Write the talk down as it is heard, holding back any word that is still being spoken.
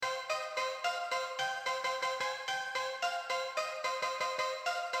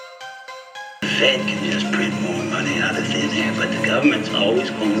Fed can just print more money out of thin air, but the government's always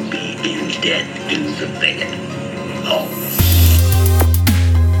going to be in debt to the Fed. Always.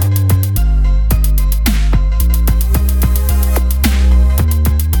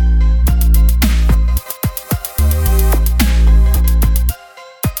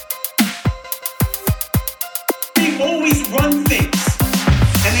 They always run things,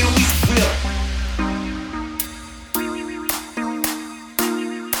 and they always will.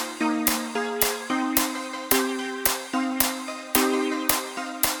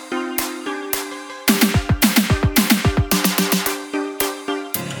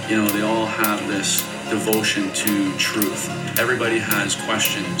 You know, they all have this devotion to truth. Everybody has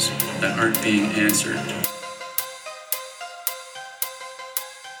questions that aren't being answered.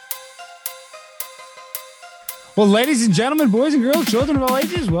 Well, ladies and gentlemen, boys and girls, children of all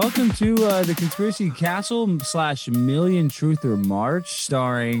ages, welcome to the Conspiracy Castle / Million Truther March,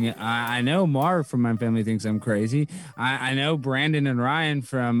 starring, I know Mark from My Family Thinks I'm Crazy. I know Brandon and Ryan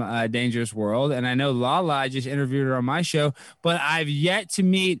from Dangerous World. And I know Lala, I just interviewed her on my show, but I've yet to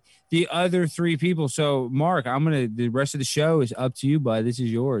meet the other three people. So, Mark, the rest of the show is up to you, bud. This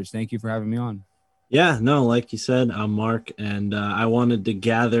is yours. Thank you for having me on. Yeah, no, like you said, I'm Mark, and I wanted to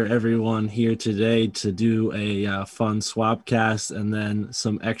gather everyone here today to do a fun swap cast, and then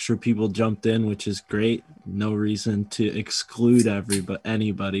some extra people jumped in, which is great. No reason to exclude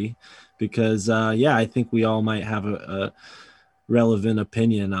anybody, because I think we all might have a relevant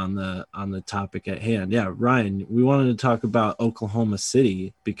opinion on the topic at hand. Yeah, Ryan, we wanted to talk about Oklahoma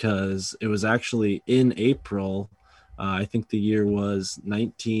City because it was actually in April. I think the year was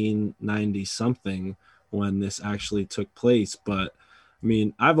 1990 something when this actually took place. But I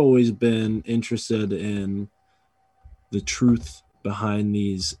mean, I've always been interested in the truth behind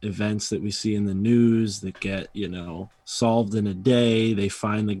these events that we see in the news that get, solved in a day. They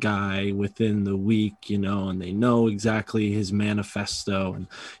find the guy within the week, and they know exactly his manifesto, and,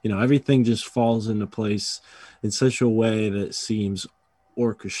 everything just falls into place in such a way that seems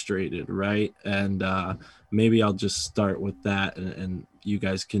orchestrated, right? And maybe I'll just start with that, and you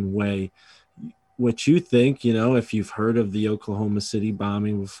guys can weigh what you think, if you've heard of the Oklahoma City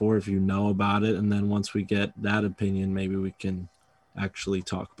bombing before, if you know about it. And then once we get that opinion, maybe we can actually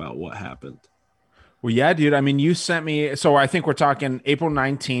talk about what happened. Well, yeah, dude. I mean, you sent me, so I think we're talking April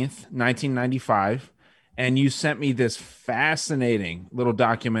 19th, 1995. And you sent me this fascinating little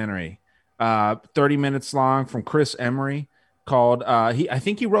documentary, 30 minutes long, from Chris Emery, called I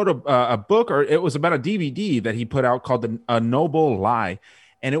think he wrote a book, or it was about a DVD that he put out called A Noble Lie,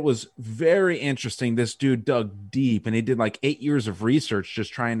 and it was very interesting. This dude dug deep, and he did like 8 years of research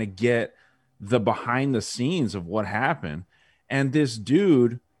just trying to get the behind the scenes of what happened. And this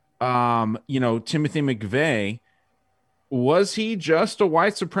dude, Timothy McVeigh, was he just a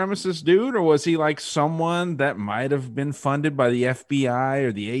white supremacist dude, or was he like someone that might have been funded by the FBI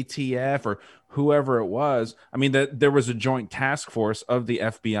or the ATF or whoever it was? I mean, there was a joint task force of the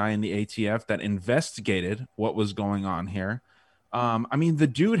FBI and the ATF that investigated what was going on here. I mean, the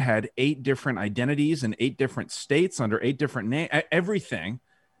dude had 8 different identities in 8 different states under 8 different names. Everything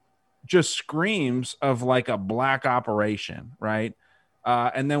just screams of like a black operation, right?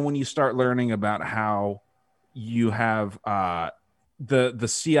 And then when you start learning about how you have the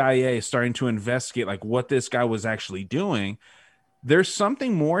CIA starting to investigate like what this guy was actually doing, there's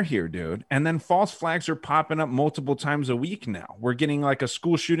something more here, dude. And then false flags are popping up multiple times a week now. We're getting like a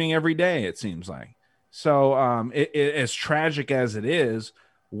school shooting every day, it seems like. So as tragic as it is,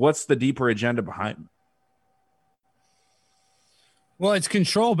 what's the deeper agenda behind it? Well, it's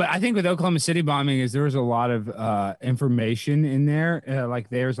control, but I think with Oklahoma City bombing is there was a lot of information in there. Like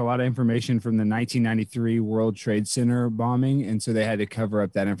there's a lot of information from the 1993 World Trade Center bombing, and so they had to cover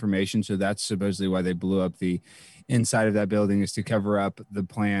up that information. So that's supposedly why they blew up the inside of that building, is to cover up the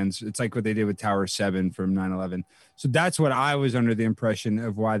plans. It's like what they did with Tower 7 from 9/11. So that's what I was under the impression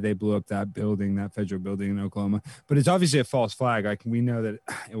of why they blew up that building, that federal building in Oklahoma. But it's obviously a false flag. Like we know that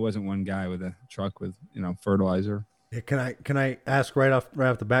it wasn't one guy with a truck with fertilizer. Can I ask right off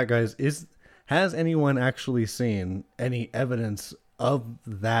the bat, guys, has anyone actually seen any evidence of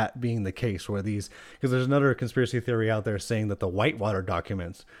that being the case, where these, because there's another conspiracy theory out there saying that the Whitewater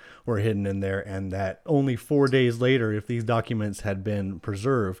documents were hidden in there, and that only 4 days later, if these documents had been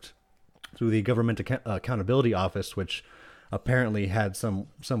preserved through the Government Accountability Office, which apparently had some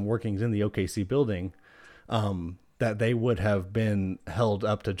workings in the OKC building, that they would have been held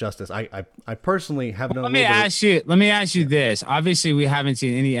up to justice. I personally have no. Let me ask you this. Obviously, we haven't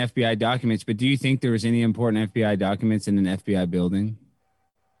seen any FBI documents, but do you think there was any important FBI documents in an FBI building?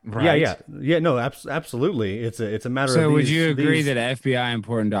 right? Yeah. No, absolutely. It's a matter of. So would these- you agree these- that FBI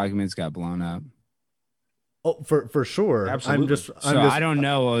important documents got blown up? Oh, for sure. Absolutely. So I don't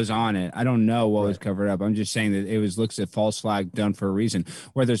know what was on it. I don't know what was covered up. I'm just saying that it was looks at false flag done for a reason,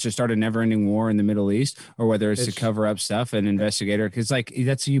 whether it's to start a never ending war in the Middle East or whether it's to cover up stuff and investigator. Because like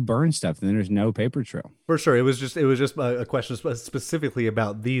that's you burn stuff and then there's no paper trail. For sure, it was just a question specifically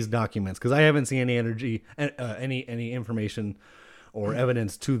about these documents because I haven't seen any information or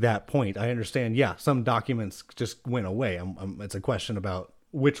evidence to that point. I understand, yeah, some documents just went away. It's a question about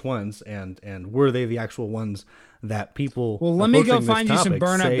which ones and were they the actual ones that people. Well, let me go approaching this find you some topic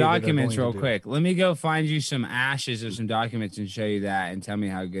burn up say that they're documents going real to do. quick. Let me go find you some ashes of some documents and show you that and tell me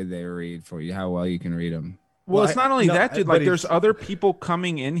how good they read for you, how well you can read them. Well, Well, it's not only no, that, dude. but Like, there's it's- other people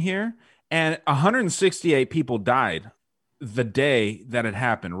coming in here, and 168 people died the day that it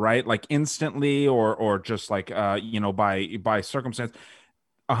happened, right? Like instantly, or just like by circumstance.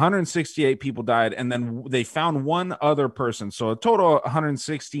 168 people died, and then they found one other person. So a total of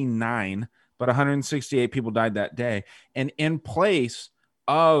 169, but 168 people died that day. And in place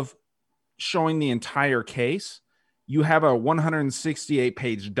of showing the entire case, you have a 168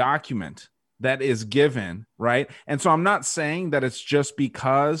 page document that is given, right? And so I'm not saying that it's just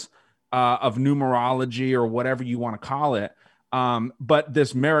because of numerology or whatever you want to call it. But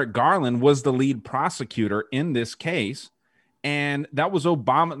this Merrick Garland was the lead prosecutor in this case. And that was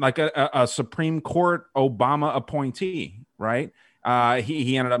Obama, like a Supreme Court Obama appointee, right?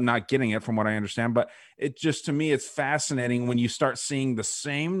 He ended up not getting it from what I understand. But it just, to me, it's fascinating when you start seeing the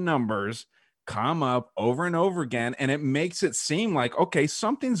same numbers come up over and over again. And it makes it seem like, okay,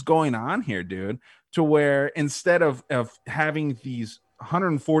 something's going on here, dude, to where instead of having these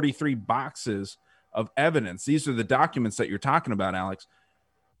 143 boxes of evidence, these are the documents that you're talking about, Alex.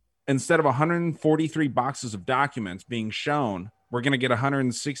 Instead of 143 boxes of documents being shown, we're going to get a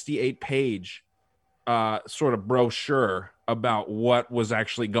 168 page sort of brochure about what was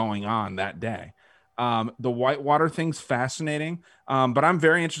actually going on that day. The Whitewater thing's fascinating, but I'm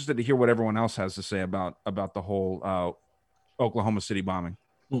very interested to hear what everyone else has to say about the whole Oklahoma City bombing.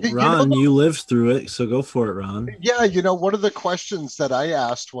 Well, Ron, you lived through it, so go for it, Ron. Yeah, one of the questions that I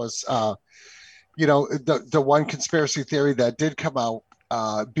asked was, the one conspiracy theory that did come out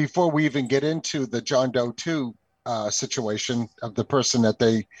before we even get into the John Doe 2 situation of the person that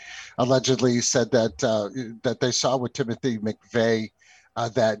they allegedly said that they saw with Timothy McVeigh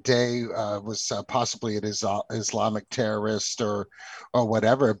that day was possibly an Islamic terrorist or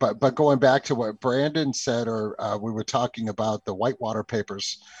whatever. But going back to what Brandon said, or we were talking about the Whitewater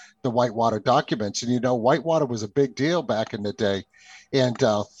papers, the Whitewater documents, and Whitewater was a big deal back in the day, and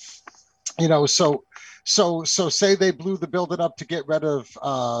So say they blew the building up to get rid of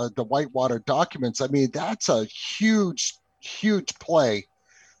the Whitewater documents. I mean, that's a huge play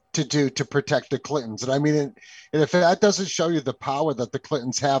to do to protect the Clintons. And I mean, and if that doesn't show you the power that the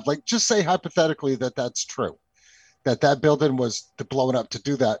Clintons have, like just say hypothetically that that's true, that building was blown up to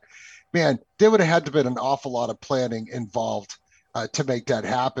do that, man, there would have had to been an awful lot of planning involved to make that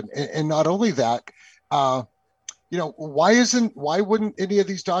happen. And not only that, why wouldn't any of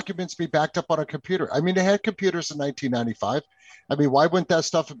these documents be backed up on a computer? I mean, they had computers in 1995. I mean, why wouldn't that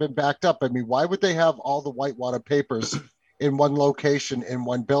stuff have been backed up? I mean, why would they have all the Whitewater papers in one location, in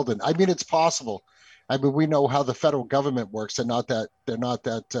one building? I mean, it's possible. I mean, we know how the federal government works. They're not that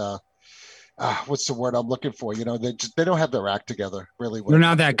what's the word I'm looking for? They don't have their act together, really. They're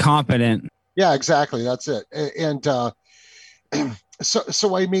not that competent. Yeah, exactly. That's it. And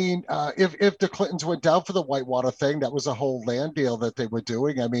So I mean, if the Clintons went down for the Whitewater thing, that was a whole land deal that they were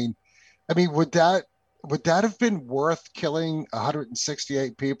doing. I mean, would that have been worth killing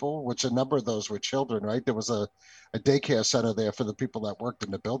 168 people, which a number of those were children, right? There was a daycare center there for the people that worked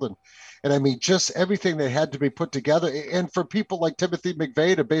in the building. And I mean, just everything that had to be put together. And for people like Timothy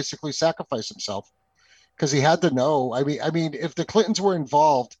McVeigh to basically sacrifice himself because he had to know. I mean, if the Clintons were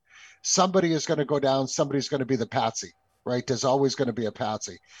involved, somebody is going to go down. Somebody's going to be the patsy. Right. There's always going to be a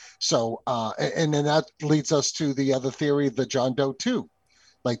patsy. So and then that leads us to the other theory, the John Doe 2,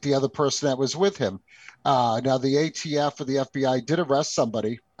 like the other person that was with him. Now, the ATF or the FBI did arrest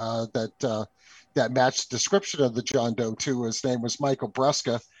somebody that matched the description of the John Doe 2. His name was Michael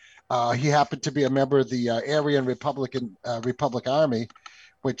Breska. He happened to be a member of the Aryan Republic Army,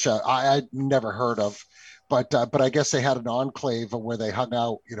 which I'd never heard of. But I guess they had an enclave where they hung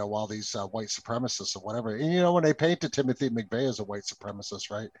out, all these white supremacists or whatever. And, when they painted Timothy McVeigh as a white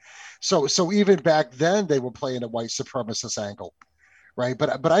supremacist, right? So even back then they were playing a white supremacist angle, right?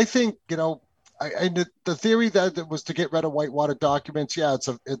 But I think, the theory that it was to get rid of Whitewater documents, yeah,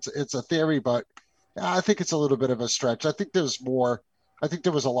 it's a theory, but I think it's a little bit of a stretch. I think there's more I think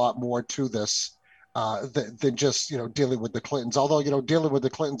there was a lot more to this than just dealing with the Clintons. Although dealing with the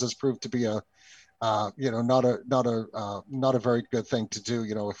Clintons has proved to be a not a very good thing to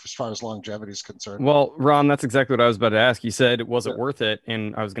do. As far as longevity is concerned. Well, Ron, that's exactly what I was about to ask. You said, was it worth it?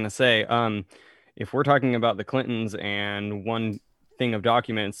 And I was going to say, if we're talking about the Clintons and one thing of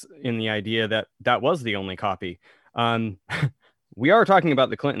documents in the idea that that was the only copy, we are talking about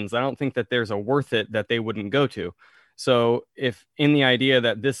the Clintons. I don't think that there's a worth it that they wouldn't go to. So if in the idea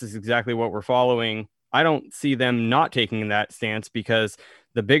that this is exactly what we're following, I don't see them not taking that stance, because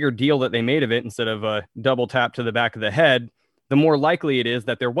the bigger deal that they made of it, instead of a double tap to the back of the head, the more likely it is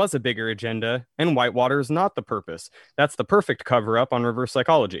that there was a bigger agenda and Whitewater is not the purpose. That's the perfect cover up on reverse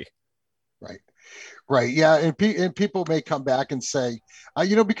psychology. Right. Yeah. And people may come back and say,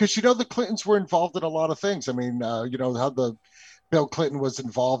 because, the Clintons were involved in a lot of things. I mean, how the Bill Clinton was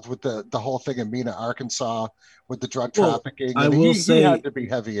involved with the whole thing in Mena, Arkansas, with the drug trafficking. I will say, he had to be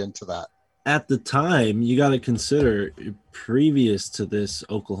heavy into that. At the time, you got to consider, previous to this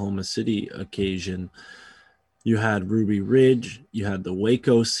Oklahoma City occasion, you had Ruby Ridge, you had the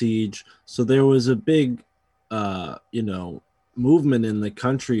Waco siege. So there was a big, movement in the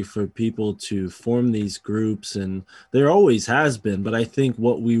country for people to form these groups. And there always has been. But I think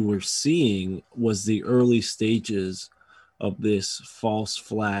what we were seeing was the early stages of this false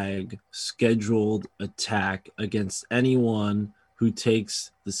flag scheduled attack against anyone who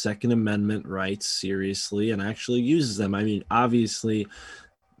takes the Second Amendment rights seriously and actually uses them. I mean, obviously,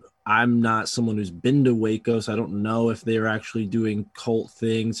 I'm not someone who's been to Waco, so I don't know if they're actually doing cult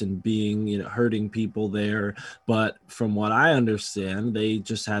things and being, hurting people there. But from what I understand, they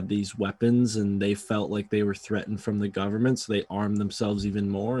just had these weapons and they felt like they were threatened from the government, so they armed themselves even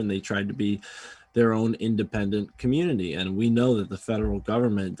more and they tried to be their own independent community. And we know that the federal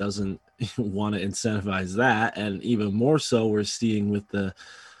government doesn't want to incentivize that. And even more so, we're seeing with the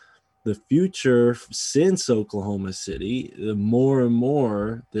future since Oklahoma City, the more and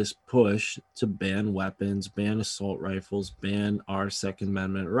more this push to ban weapons, ban assault rifles, ban our Second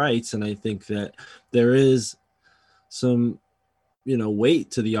Amendment rights. And I think that there is some,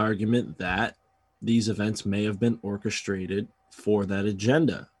 weight to the argument that these events may have been orchestrated for that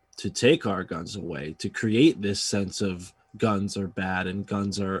agenda, to take our guns away, to create this sense of guns are bad and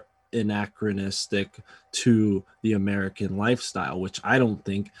guns are anachronistic to the American lifestyle, which I don't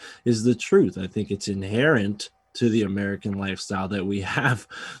think is the truth. I think it's inherent to the American lifestyle that we have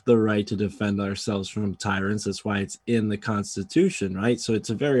the right to defend ourselves from tyrants. That's why it's in the Constitution, right? So it's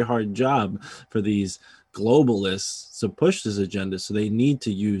a very hard job for these globalists to push this agenda. So they need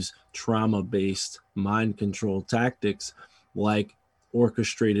to use trauma-based mind control tactics like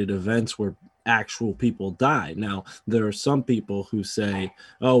orchestrated events where actual people die. Now, there are some people who say,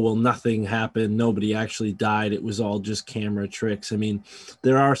 oh, well, nothing happened. Nobody actually died. It was all just camera tricks. I mean,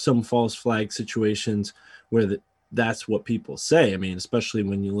 there are some false flag situations where that's what people say. I mean, especially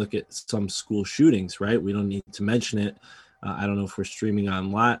when you look at some school shootings, right? We don't need to mention it. I don't know if we're streaming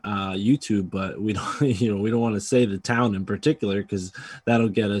on YouTube, but we don't, we don't want to say the town in particular because that'll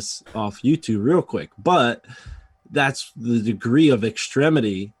get us off YouTube real quick. But that's the degree of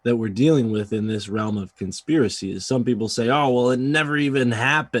extremity that we're dealing with in this realm of conspiracy. Is some people say, oh, well, it never even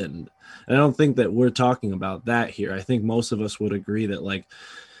happened. And I don't think that we're talking about that here. I think most of us would agree that, like,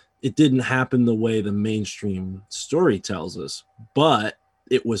 it didn't happen the way the mainstream story tells us, but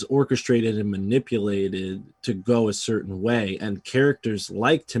it was orchestrated and manipulated to go a certain way. And characters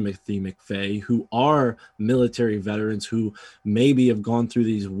like Timothy McVeigh, who are military veterans who maybe have gone through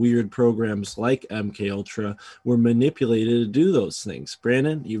these weird programs like MK Ultra, were manipulated to do those things.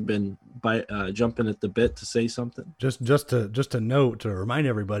 Brandon, you've been jumping at the bit to say something. Just to note, to remind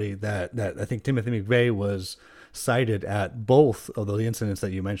everybody that I think Timothy McVeigh was cited at both of the incidents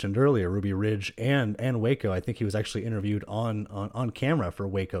that you mentioned earlier, Ruby Ridge and Waco. I think he was actually interviewed on camera for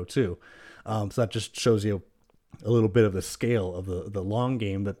Waco too. So that just shows you a little bit of the scale of the long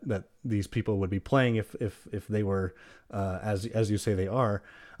game that these people would be playing if they were as you say they are.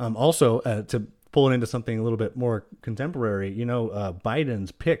 Also, to pull it into something a little bit more contemporary,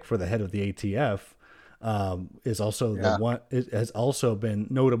 Biden's pick for the head of the ATF is also the one. It has also been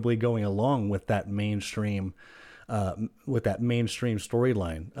notably going along with that mainstream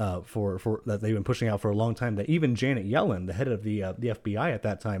storyline for that they've been pushing out for a long time. That even Janet Yellen, the head of the FBI at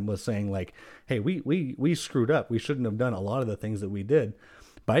that time, was saying, like, hey, we screwed up. We shouldn't have done a lot of the things that we did.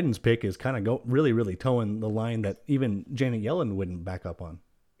 Biden's pick is kind of really towing the line that even Janet Yellen wouldn't back up on.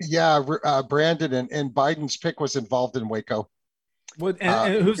 Yeah, Brandon and Biden's pick was involved in Waco. What?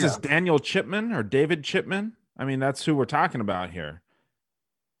 And who's this? Daniel Chipman or David Chipman? I mean, that's who we're talking about here.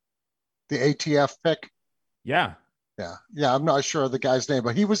 The ATF pick. Yeah. Yeah. I'm not sure of the guy's name,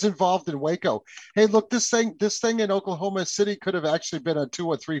 but he was involved in Waco. Hey, look, this thing in Oklahoma City could have actually been a 2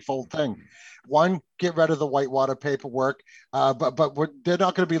 or 3-fold thing. One, get rid of the Whitewater paperwork, but they're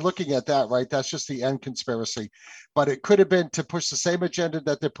not going to be looking at that, right? That's just the end conspiracy. But it could have been to push the same agenda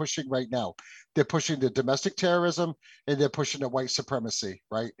that they're pushing right now. They're pushing the domestic terrorism and they're pushing the white supremacy,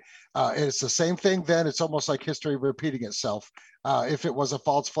 right? And it's the same thing. Then it's almost like history repeating itself. If it was a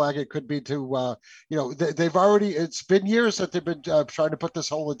false flag, it could be to, they've already, it's been years that they've been trying to put this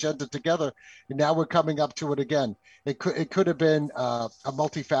whole agenda together. And now we're coming up to it again. It could have been a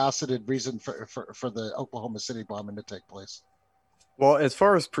multifaceted reason for the Oklahoma City bombing to take place. Well, as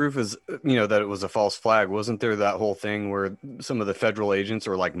far as proof is, that it was a false flag, wasn't there that whole thing where some of the federal agents,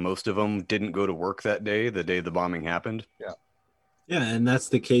 or like most of them, didn't go to work that day, the day the bombing happened? Yeah. Yeah, and that's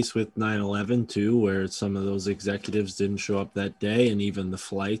the case with 9/11 too, where some of those executives didn't show up that day, and even the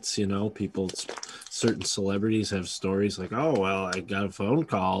flights, certain celebrities have stories like, oh, well, I got a phone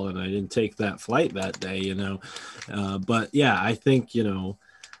call and I didn't take that flight that day, But yeah, I think,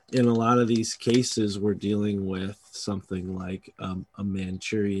 in a lot of these cases, we're dealing with something like a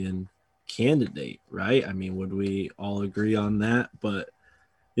Manchurian candidate, right? I mean, would we all agree on that? But,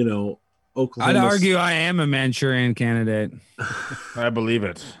 Oklahoma. I'd argue I am a Manchurian candidate. I believe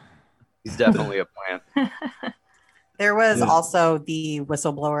it. He's definitely a plant. There was also the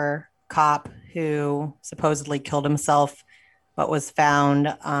whistleblower cop who supposedly killed himself, but was found,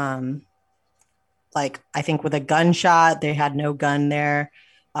 I think with a gunshot. They had no gun there.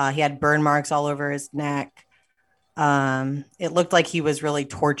 He had burn marks all over his neck. It looked like he was really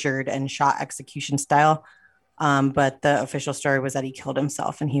tortured and shot execution style. But the official story was that he killed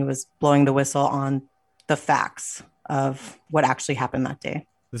himself and he was blowing the whistle on the facts of what actually happened that day.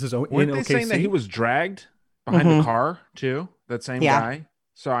 This is Weren't they saying that he was dragged behind the car too? That same guy.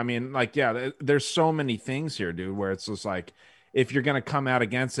 So, I mean, there's so many things here, dude, where it's just like, if you're going to come out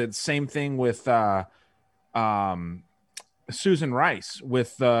against it, same thing with, Susan Rice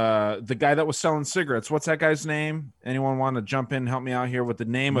with the guy that was selling cigarettes. What's that guy's name? Anyone want to jump in and help me out here with the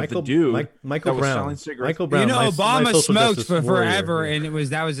name of the dude? Michael Brown. Selling cigarettes? Michael Brown. Obama smoked for forever, and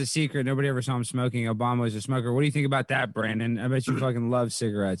that was a secret. Nobody ever saw him smoking. Obama was a smoker. What do you think about that, Brandon? I bet you fucking love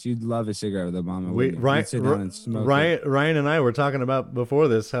cigarettes. You'd love a cigarette with Obama. Ryan and I were talking about before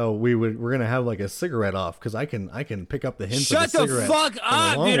this how we're gonna have like a cigarette off because I can pick up the hints. Shut of the fuck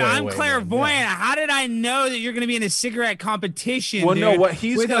up, dude! I'm clairvoyant. Yeah. How did I know that you're gonna be in a cigarette competition? Well, dude, no, what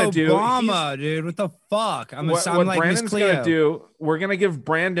he's with gonna Obama, dude. What the fuck? I'm what like Brandon's gonna do? We're gonna give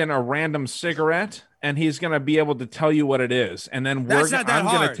Brandon a random cigarette, and he's gonna be able to tell you what it is, and then I'm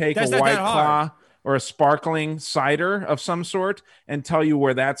gonna take a White Claw or a sparkling cider of some sort and tell you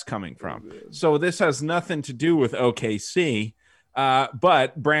where that's coming from. So this has nothing to do with OKC,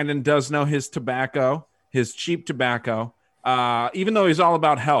 but Brandon does know his tobacco, his cheap tobacco. Even though he's all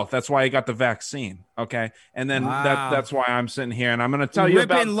about health, that's why he got the vaccine. Okay, and then that's why I'm sitting here, and I'm going to tell you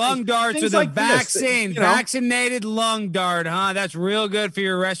about lung darts with a vaccine, vaccinated lung dart, huh? That's real good for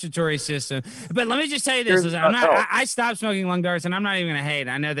your respiratory system. But let me just tell you this: I stopped smoking lung darts, and I'm not even going to hate.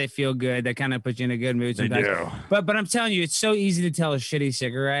 I know they feel good; they kind of put you in a good mood sometimes. They do. But I'm telling you, it's so easy to tell a shitty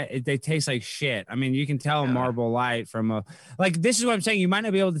cigarette. They taste like shit. I mean, you can tell a Marlboro Light from a This is what I'm saying. You might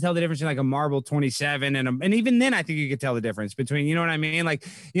not be able to tell the difference in like a Marlboro 27 and even then, I think you could tell the difference between. You know what I mean?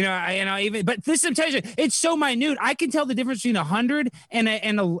 But this I'm telling you, it's so minute. I can tell the difference between 100 and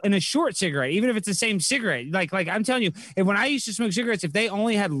a short cigarette, even if it's the same cigarette. Like I'm telling you, when I used to smoke cigarettes, if they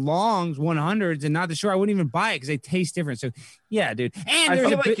only had longs 100s and not the short, I wouldn't even buy it because they taste different. So yeah, dude. And I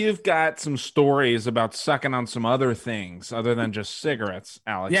feel like you've got some stories about sucking on some other things other than just cigarettes,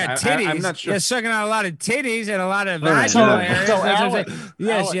 Alex. Yeah, titties. I'm not sure. Yeah, sucking on a lot of titties and a lot of vaginal areas. So Alex,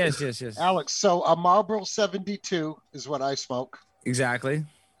 yes. Alex, so a Marlboro 72 is what I smoke. Exactly.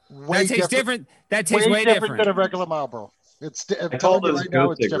 Way that tastes different. That tastes way different than a regular Marlboro. It's I call those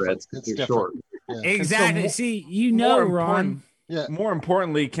goat cigarettes. It's different. Short. Yeah. Exactly. So See, Ron. Yeah. More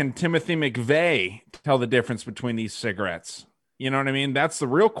importantly, can Timothy McVeigh tell the difference between these cigarettes? You know what I mean? That's the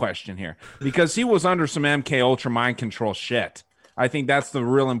real question here, because he was under some MK Ultra mind control shit. I think that's the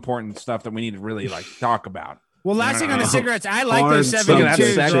real important stuff that we need to really talk about. Well, last thing on the cigarettes, I like those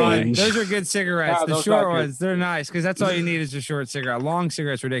 72s. Those are good cigarettes. The short ones, they're nice because that's all you need is a short cigarette. Long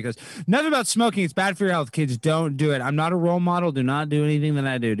cigarettes, ridiculous. Nothing about smoking. It's bad for your health. Kids, don't do it. I'm not a role model. Do not do anything that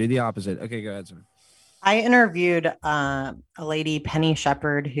I do. Do the opposite. Okay, go ahead, sir. I interviewed a lady, Penny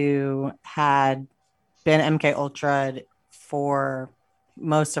Shepard, who had been MK Ultra for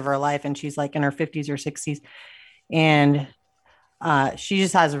most of her life, and she's like in her 50s or 60s. And she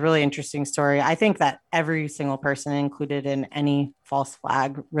just has a really interesting story. I think that every single person included in any false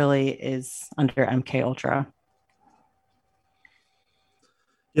flag really is under MK Ultra.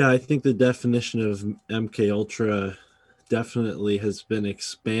 Yeah, I think the definition of MK Ultra definitely has been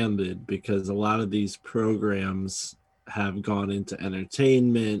expanded because a lot of these programs have gone into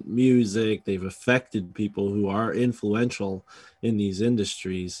entertainment, music, they've affected people who are influential in these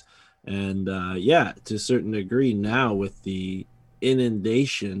industries. And yeah, to a certain degree now with the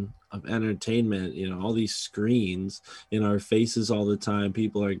inundation of entertainment, you know, all these screens in our faces all the time,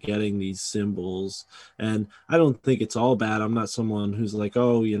 people are getting these symbols. And I don't think it's all bad. I'm not someone who's like,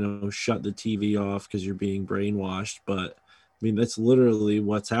 oh, you know, shut the TV off because you're being brainwashed. But I mean, that's literally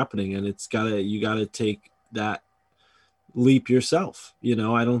what's happening. And you gotta take that leap yourself. You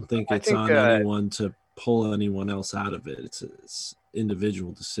know, I don't think it's on anyone to pull anyone else out of it. It's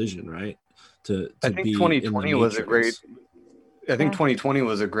individual decision, right? I think 2020 was a great. I think 2020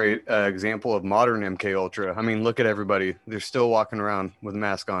 was a great example of modern MK Ultra. I mean, look at everybody; they're still walking around with a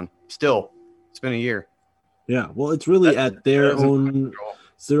mask on. Still, it's been a year. Yeah, well, it's really at their own.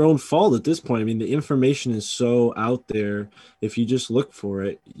 It's their own fault at this point. I mean, the information is so out there. If you just look for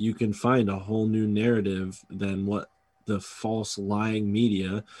it, you can find a whole new narrative than what the false lying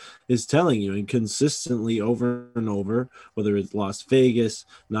media is telling you, and consistently over and over, whether it's Las Vegas,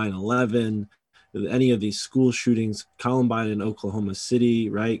 9/11, any of these school shootings, Columbine in Oklahoma City,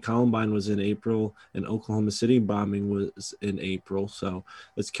 right? Columbine was in April and Oklahoma City bombing was in April. So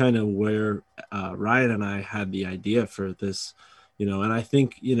that's kind of where Ryan and I had the idea for this, you know, and I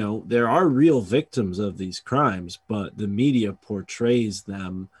think, you know, there are real victims of these crimes, but the media portrays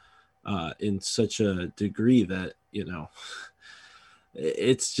them in such a degree that, you know,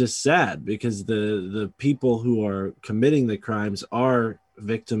 it's just sad because the people who are committing the crimes are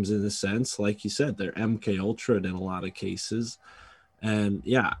victims in a sense. Like you said, they're MK Ultra in a lot of cases. And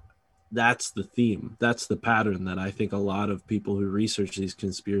yeah, that's the theme. That's the pattern that I think a lot of people who research these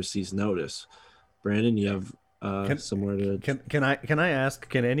conspiracies notice. Brandon, you have somewhere to can I ask,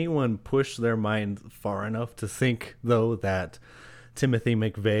 can anyone push their mind far enough to think though that Timothy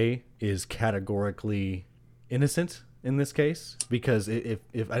McVeigh is categorically innocent in this case? Because if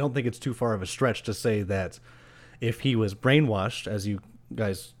I don't think it's too far of a stretch to say that if he was brainwashed, as you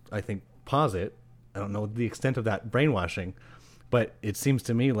guys I think posit, I don't know the extent of that brainwashing, but it seems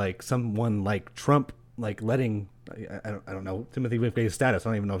to me like someone like Trump, like letting I don't know Timothy McVeigh's status. I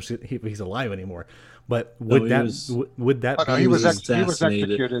don't even know if he's alive anymore. But would he was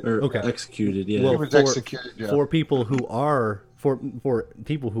executed or executed? Yeah, well, he was executed. Yeah. For people who are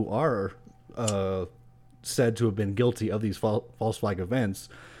said to have been guilty of these false flag events,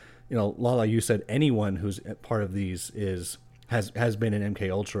 you know, Lala, you said anyone who's part of these has been in MK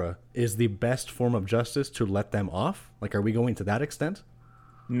Ultra. Is the best form of justice to let them off? Like, are we going to that extent?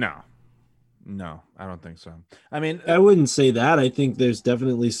 No, I don't think so. I mean, I wouldn't say that. I think there's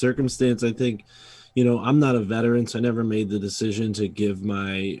definitely circumstance. I think, you know, I'm not a veteran, so I never made the decision to give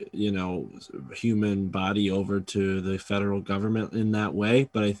my, you know, human body over to the federal government in that way.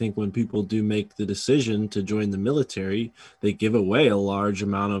 But I think when people do make the decision to join the military, they give away a large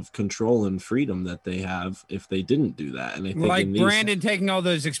amount of control and freedom that they have if they didn't do that. And I think like Brandon taking all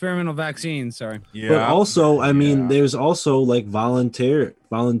those experimental vaccines. Sorry. Yeah. But also, I mean, there's also like volunteers.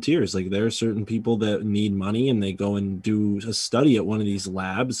 Like there are certain people that need money and they go and do a study at one of these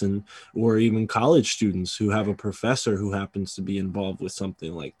labs, and or even college students who have a professor who happens to be involved with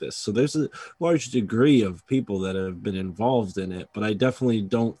something like this. So there's a large degree of people that have been involved in it, but I definitely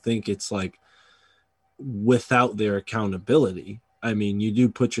don't think it's like without their accountability. I mean, you do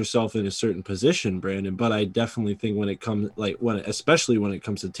put yourself in a certain position, Brandon, but I definitely think when it comes especially when it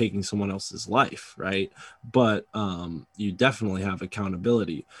comes to taking someone else's life, right? But you definitely have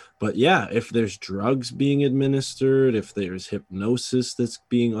accountability. But yeah, if there's drugs being administered, if there's hypnosis that's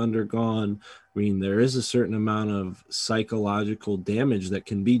being undergone, I mean, there is a certain amount of psychological damage that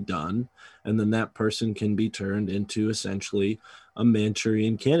can be done, and then that person can be turned into essentially a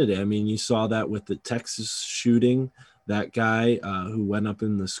Manchurian candidate. I mean, you saw that with the Texas shooting. That guy who went up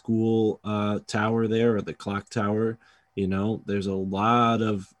in the school tower there, or the clock tower, you know, there's a lot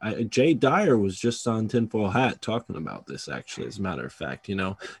of Jay Dyer was just on Tinfoil Hat talking about this, actually, as a matter of fact. You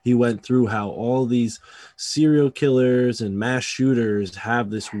know, he went through how all these serial killers and mass shooters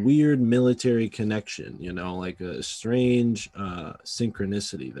have this weird military connection, you know, like a strange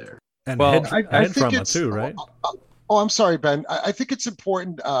synchronicity there. And well, head trauma too, right? Oh, I'm sorry, Ben. I think it's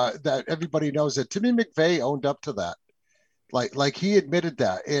important that everybody knows that Timmy McVeigh owned up to that. Like he admitted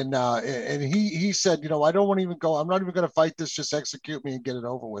that, and he said, you know, I don't want to even go. I'm not even going to fight this. Just execute me and get it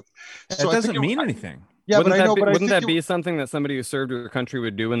over with. So it doesn't mean anything. Yeah, wouldn't but I know. Wouldn't that be something that somebody who served their country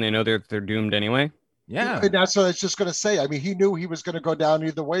would do when they know they're doomed anyway? Yeah. And that's what I was just going to say. I mean, he knew he was going to go down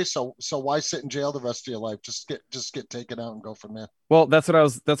either way. So why sit in jail the rest of your life? Just get taken out and go from there. Well, that's what I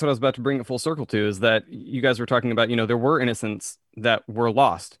was about to bring it full circle to, is that you guys were talking about, there were innocents that were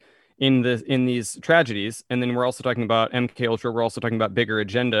lost in these tragedies. And then we're also talking about MK Ultra. We're also talking about bigger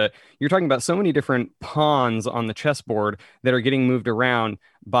agenda. You're talking about so many different pawns on the chessboard that are getting moved around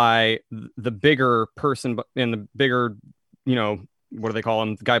by the bigger person and the bigger, what do they call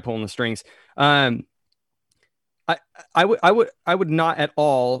him? The guy pulling the strings. I would not at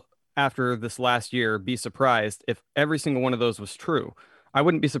all, after this last year, be surprised if every single one of those was true. I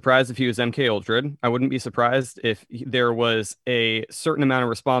wouldn't be surprised if he was MK Ultra. I wouldn't be surprised if there was a certain amount of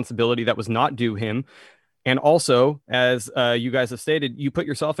responsibility that was not due him. And also, as you guys have stated, you put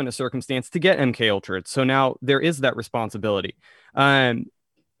yourself in a circumstance to get MK Ultra. So now there is that responsibility. I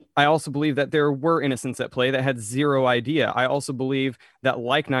also believe that there were innocents at play that had zero idea. I also believe that,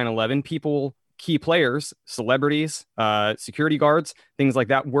 like 9/11, key players, celebrities, security guards, things like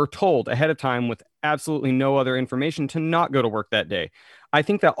that, were told ahead of time with absolutely no other information to not go to work that day. I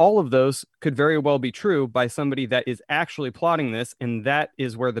think that all of those could very well be true by somebody that is actually plotting this, and that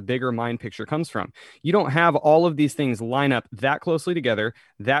is where the bigger mind picture comes from. You don't have all of these things line up that closely together,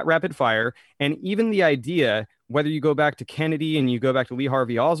 that rapid fire, and even the idea, whether you go back to Kennedy and you go back to Lee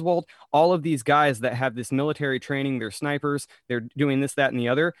Harvey Oswald, all of these guys that have this military training, they're snipers, they're doing this, that, and the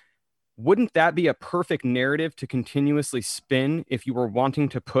other. Wouldn't that be a perfect narrative to continuously spin if you were wanting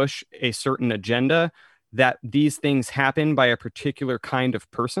to push a certain agenda, that these things happen by a particular kind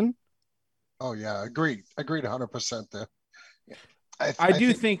of person? Oh yeah, agreed 100% there. I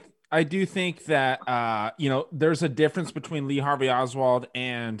do think that there's a difference between Lee Harvey Oswald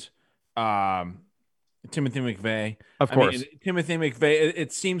and Timothy McVeigh. Of course. Timothy McVeigh,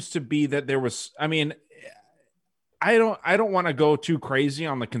 it seems to be that there was, I don't want to go too crazy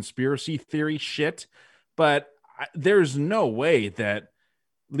on the conspiracy theory shit, but there's no way that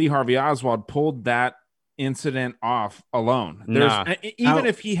Lee Harvey Oswald pulled that incident off alone. Even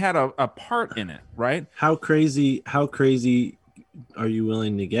if he had a part in it, right? How crazy are you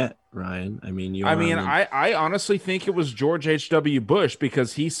willing to get, Ryan? I honestly think it was George H.W. Bush,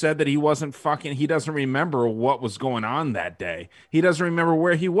 because he said that he doesn't remember what was going on that day. He doesn't remember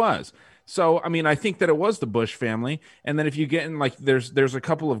where he was. So, I think that it was the Bush family. And then if you get in, there's a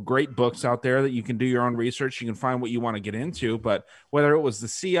couple of great books out there that you can do your own research. You can find what you want to get into. But whether it was the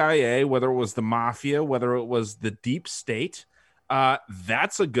CIA, whether it was the mafia, whether it was the deep state,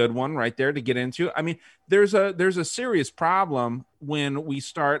 that's a good one right there to get into. There's a serious problem when we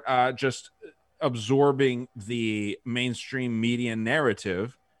start just absorbing the mainstream media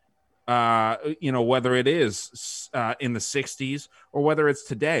narrative. Whether it is in the 60s or whether it's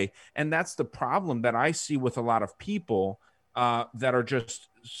today. And that's the problem that I see with a lot of people that are just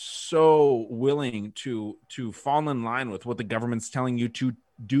so willing to fall in line with what the government's telling you to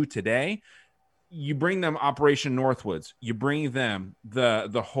do today. You bring them Operation Northwoods. You bring them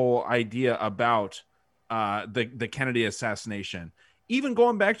the whole idea about the Kennedy assassination. Even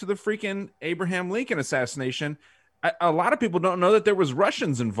going back to the freaking Abraham Lincoln assassination, a lot of people don't know that there was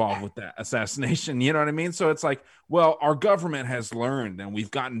Russians involved with that assassination. You know what I mean? So it's like, well, our government has learned and we've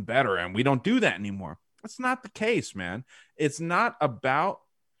gotten better and we don't do that anymore. That's not the case, man. It's not about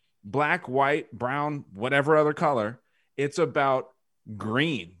black, white, brown, whatever other color. It's about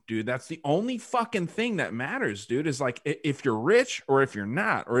green, dude. That's the only fucking thing that matters, dude, is like if you're rich or if you're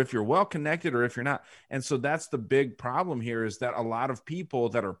not, or if you're well connected or if you're not. And so that's the big problem here, is that a lot of people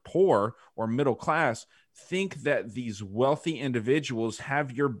that are poor or middle class think that these wealthy individuals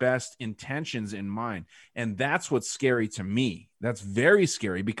have your best intentions in mind. And that's what's scary to me. That's very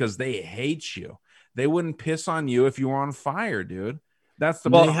scary, because they hate you. They wouldn't piss on you if you were on fire, dude. That's the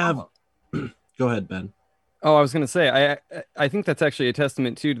problem. Go ahead, Ben. Oh, I was going to say, I think that's actually a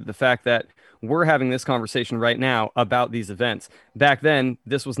testament to the fact that we're having this conversation right now about these events. Back then,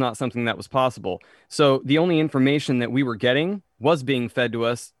 this was not something that was possible. So the only information that we were getting was being fed to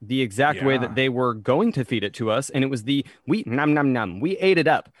us the exact way that they were going to feed it to us. And it was we nom, nom, nom. We ate it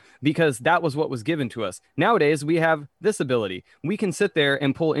up because that was what was given to us. Nowadays, we have this ability. We can sit there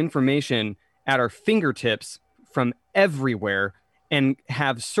and pull information at our fingertips from everywhere and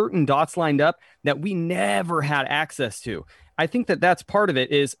have certain dots lined up that we never had access to. I think that that's part of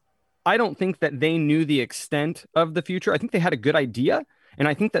it. Is I don't think that they knew the extent of the future. I think they had a good idea. And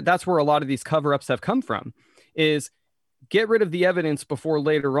I think that that's where a lot of these cover-ups have come from, is get rid of the evidence before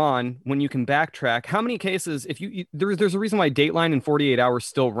later on, when you can backtrack. How many cases, there's a reason why Dateline and 48 Hours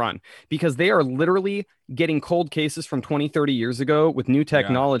still run, because they are literally getting cold cases from 20, 30 years ago with new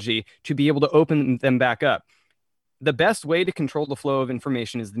technology to be able to open them back up. the best way to control the flow of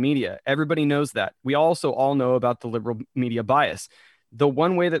information is the media. Everybody knows that. We also all know about the liberal media bias. The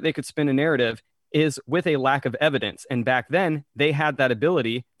one way that they could spin a narrative is with a lack of evidence. And back then, they had that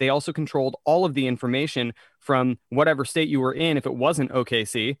ability. They also controlled all of the information from whatever state you were in. If it wasn't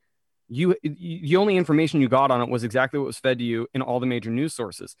OKC, the only information you got on it was exactly what was fed to you in all the major news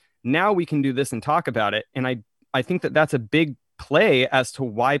sources. Now we can do this and talk about it. And I think that that's a big play as to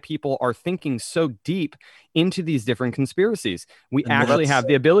why people are thinking so deep into these different conspiracies. We actually have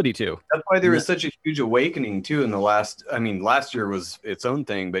the ability to. That's why there was such a huge awakening too in the last, I mean, last year was its own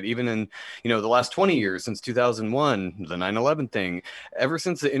thing, but even in, the last 20 years since 2001, the 9/11 thing, ever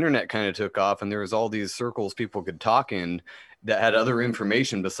since the internet kind of took off and there was all these circles people could talk in that had other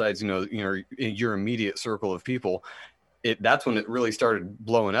information besides, your immediate circle of people. That's when it really started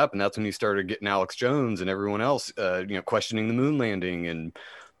blowing up, and that's when you started getting Alex Jones and everyone else, questioning the moon landing, and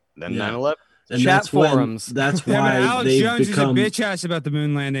then 9/11. And chat forums. That's why Alex they've Jones become is a bitch ass about the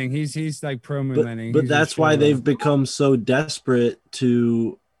moon landing. He's like pro moon landing. But He's that's why they've become so desperate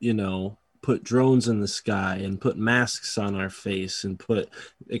to, put drones in the sky and put masks on our face and put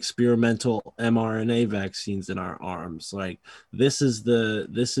experimental mRNA vaccines in our arms. Like this is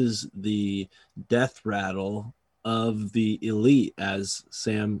the death rattle of the elite, as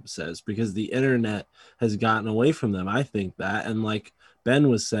Sam says, because the internet has gotten away from them. I think that, and like Ben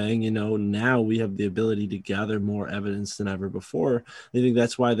was saying, now we have the ability to gather more evidence than ever before. I think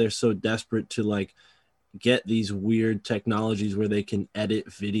that's why they're so desperate to like get these weird technologies where they can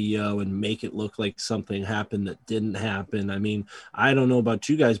edit video and make it look like something happened that didn't happen. I mean, I don't know about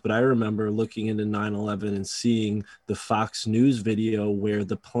you guys, but I remember looking into 9/11 and seeing the Fox News video where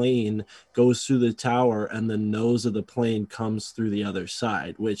the plane goes through the tower and the nose of the plane comes through the other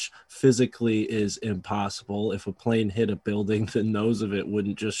side, which physically is impossible. If a plane hit a building, the nose of it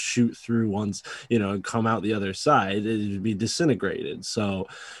wouldn't just shoot through once, and come out the other side. It would be disintegrated. So,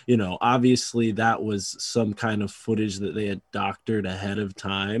 obviously that was some kind of footage that they had doctored ahead of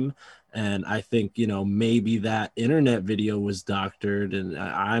time. And I think, maybe that internet video was doctored, and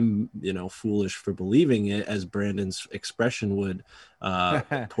I'm, foolish for believing it, as Brandon's expression would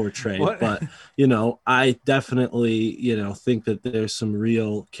portray. But, I definitely, think that there's some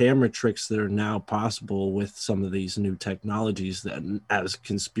real camera tricks that are now possible with some of these new technologies that as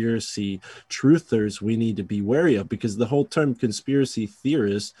conspiracy truthers, we need to be wary of, because the whole term conspiracy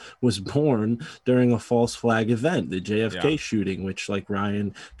theorist was born during a false flag event, the JFK shooting, which like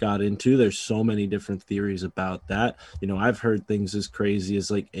Ryan got into. There's so many different theories about that. I've heard things as crazy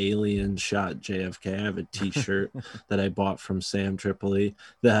as like alien shot JFK. I have a t-shirt that I bought from Sam Tripoli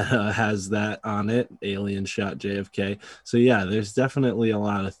that has that on it, alien shot JFK. So yeah, there's definitely a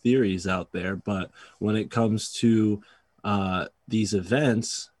lot of theories out there, but when it comes to these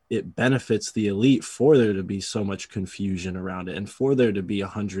events, it benefits the elite for there to be so much confusion around it and for there to be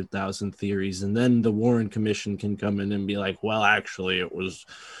 100,000 theories. And then the Warren Commission can come in and be like, well, actually it was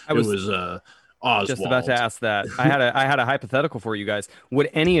Oswald. Just about to ask that. I had a hypothetical for you guys. Would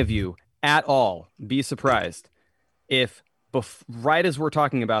any of you at all be surprised if right as we're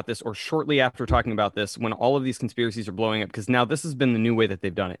talking about this, or shortly after talking about this, when all of these conspiracies are blowing up, because now this has been the new way that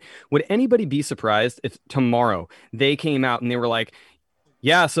they've done it, would anybody be surprised if tomorrow they came out and they were like,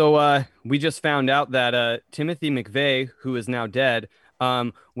 yeah, so we just found out that Timothy McVeigh, who is now dead,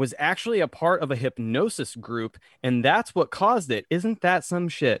 was actually a part of a hypnosis group, and that's what caused it. Isn't that some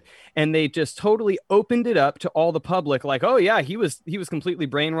shit? And they just totally opened it up to all the public, like, oh yeah, he was completely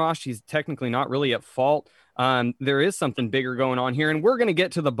brainwashed. He's technically not really at fault. There is something bigger going on here, and we're going to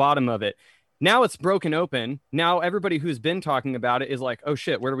get to the bottom of it. Now it's broken open. Now everybody who's been talking about it is like, oh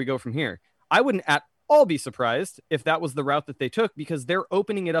shit, where do we go from here? I wouldn't at all be surprised if that was the route that they took, because they're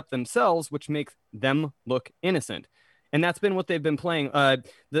opening it up themselves, which makes them look innocent. And that's been what they've been playing.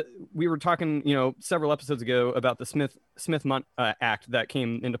 We were talking, several episodes ago about the Smith Act that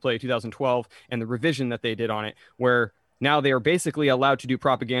came into play in 2012 and the revision that they did on it, where now they are basically allowed to do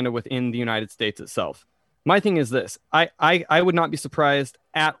propaganda within the United States itself. My thing is this: I would not be surprised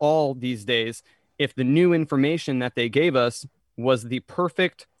at all these days if the new information that they gave us was the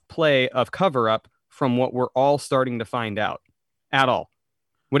perfect play of cover-up from what we're all starting to find out at all.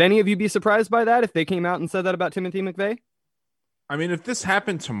 Would any of you be surprised by that if they came out and said that about Timothy McVeigh? I mean, if this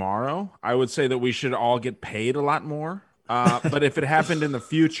happened tomorrow, I would say that we should all get paid a lot more. But if it happened in the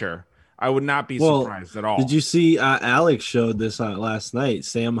future, I would not be surprised at all. Did you see Alex showed this last night?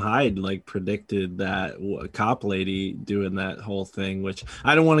 Sam Hyde predicted that cop lady doing that whole thing, which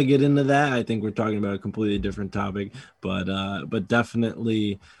I don't want to get into that. I think we're talking about a completely different topic, but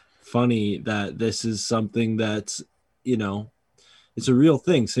definitely funny that this is something that's, it's a real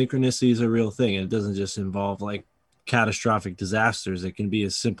thing. Synchronicity is a real thing. And it doesn't just involve like catastrophic disasters. It can be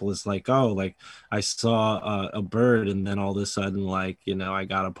as simple as like, oh, like I saw a bird, and then all of a sudden, like, you know, I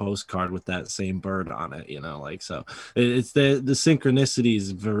got a postcard with that same bird on it, you know, like, so it's the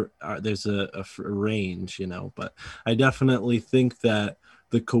synchronicities. There's a range, you know, but I definitely think that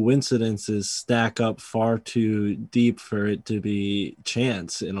the coincidences stack up far too deep for it to be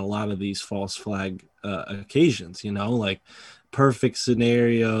chance in a lot of these false flag occasions, you know, like perfect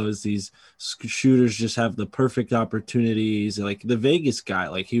scenarios. These shooters just have the perfect opportunities. Like the Vegas guy,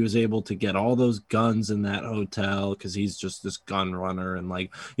 like he was able to get all those guns in that hotel because he's just this gun runner. And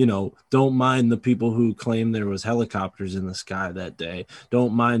like, you know, don't mind the people who claim there was helicopters in the sky that day.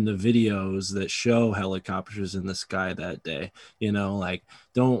 Don't mind the videos that show helicopters in the sky that day. You know, like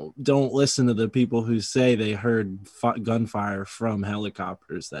don't listen to the people who say they heard gunfire from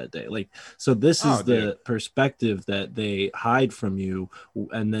helicopters that day. Like, so this is the perspective that they hide from you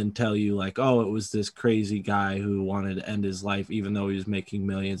and then tell you like, oh, it was this crazy guy who wanted to end his life even though he was making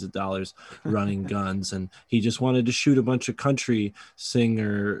millions of dollars running guns, and he just wanted to shoot a bunch of country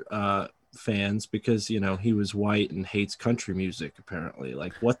singer fans because, you know, he was white and hates country music apparently.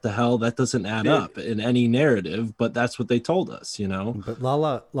 Like, what the hell? That doesn't add up in any narrative, but that's what they told us, you know. But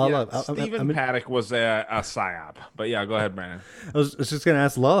Lala, Stephen Paddock was a psyop. But yeah, go ahead, Brandon. I was just going to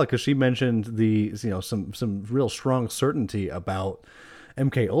ask Lala because she mentioned the, you know, some real strong certainty about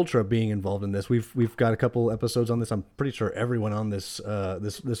MK Ultra being involved in this. We've got a couple episodes on this. I'm pretty sure everyone on this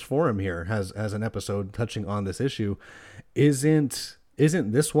this forum here has an episode touching on this issue. Isn't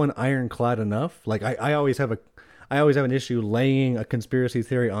this one ironclad enough? Like I always have an issue laying a conspiracy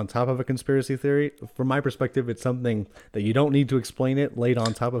theory on top of a conspiracy theory. From my perspective, it's something that you don't need to explain it laid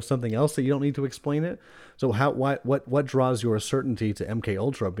on top of something else that you don't need to explain it. So what draws your certainty to MK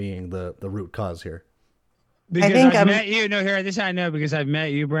Ultra being the root cause here? Because I've met you. No, here, this I know because I've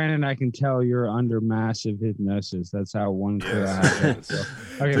met you, Brandon. I can tell you're under massive hypnosis. That's how one could happen. So,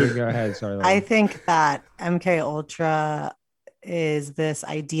 okay, go ahead. Sorry. I think that MK Ultra is this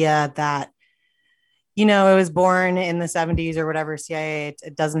idea that, you know, it was born in the 70s or whatever, CIA,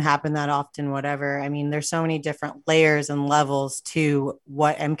 it doesn't happen that often, whatever. I mean, there's so many different layers and levels to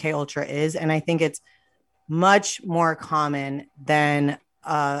what MK Ultra is. And I think it's much more common than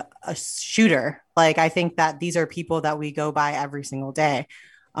a shooter. Like, I think that these are people that we go by every single day.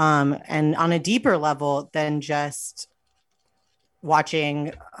 And on a deeper level than just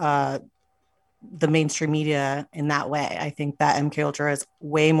watching the mainstream media in that way. I think that MK Ultra is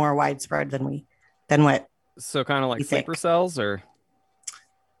way more widespread than what. So kind of like sleeper cells, or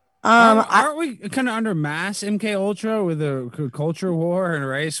aren't we kind of under mass MK Ultra with a culture war and a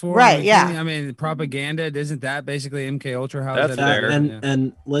race war? Right. Yeah. I mean, propaganda, isn't that basically MK Ultra? How that's is that fair.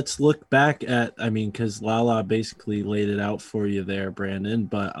 And let's look back at, I mean, because Lala basically laid it out for you there, Brandon,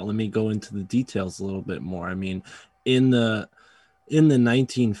 but let me go into the details a little bit more. I mean, in the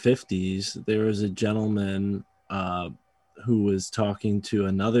 1950s, there was a gentleman who was talking to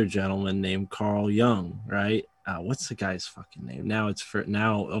another gentleman named Carl Jung, right? What's the guy's fucking name? Now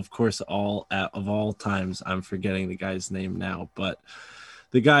of course, of all times, I'm forgetting the guy's name now, but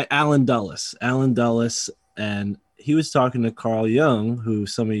the guy, Alan Dulles, and he was talking to Carl Jung, who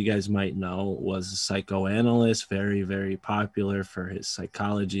some of you guys might know was a psychoanalyst, very, very popular for his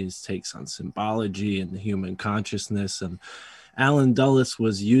psychology, his takes on symbology and the human consciousness. And Alan Dulles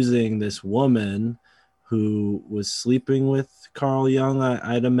was using this woman who was sleeping with Carl Jung,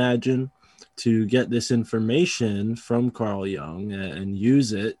 I'd imagine, to get this information from Carl Jung and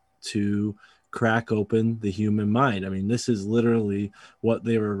use it to crack open the human mind. I mean, this is literally what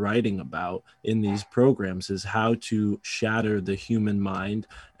they were writing about in these programs, is how to shatter the human mind.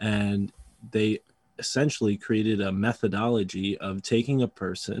 And they essentially created a methodology of taking a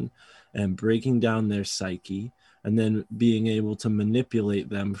person and breaking down their psyche and then being able to manipulate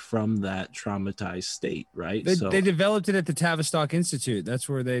them from that traumatized state, right? They developed it at the Tavistock Institute. That's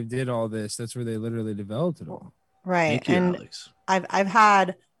where they did all this. That's where they literally developed it all. Right. Thank you, and Alex. I've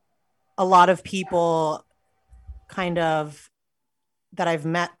had a lot of people kind of that I've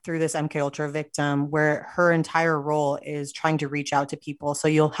met through this MK Ultra victim where her entire role is trying to reach out to people. So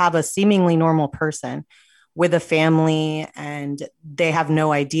you'll have a seemingly normal person with a family and they have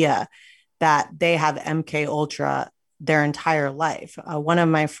no idea that they have MK Ultra their entire life. One of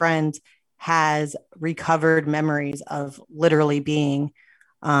my friends has recovered memories of literally being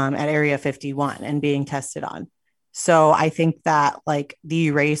at Area 51 and being tested on. So I think that like the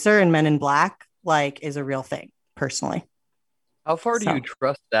eraser and Men in Black like is a real thing personally. How far do you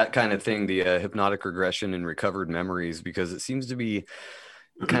trust that kind of thing, the hypnotic regression and recovered memories? Because it seems to be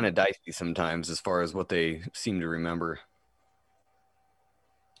kind of dicey sometimes as far as what they seem to remember.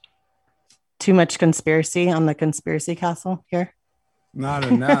 too much conspiracy on the conspiracy castle here? Not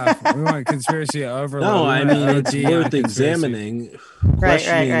enough. We want conspiracy overload. No, I mean, it's OG on worth conspiracy. examining.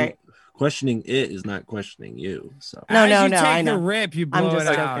 Right. Questioning it is not questioning you. So No, As you take I the know. rip, you I'm blow just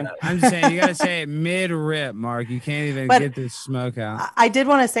it out. joking. I'm just saying, you got to say it mid-rip, Mark. You can't even But get this smoke out. I did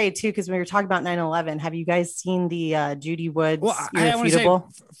want to say too, because we were talking about 9/11. Have you guys seen the Judy Woods Well, I want to say Irrefutable?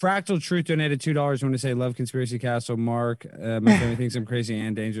 Fractal Truth donated $2. I want to say love Conspiracy Castle, Mark. My family thinks I'm crazy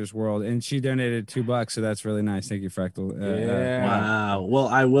and dangerous world, and she donated $2, so that's really nice. Thank you, Fractal. Wow. Well,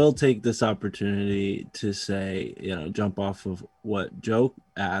 I will take this opportunity to say, jump off of what Joe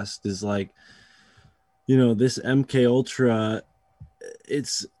asked is like, this MK Ultra,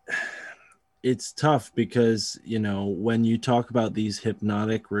 it's tough because, when you talk about these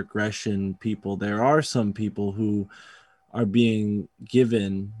hypnotic regression people, there are some people who are being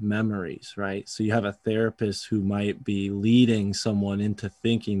given memories, right? So you have a therapist who might be leading someone into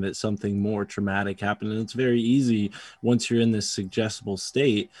thinking that something more traumatic happened. And it's very easy once you're in this suggestible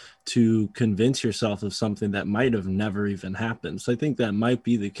state to convince yourself of something that might have never even happened. So I think that might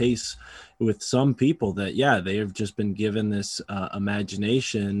be the case with some people that, they have just been given this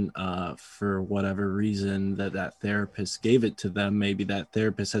imagination for whatever reason that therapist gave it to them. Maybe that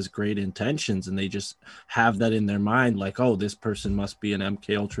therapist has great intentions and they just have that in their mind, like, oh, this person must be an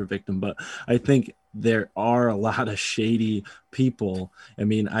MK Ultra victim. But I think there are a lot of shady people. I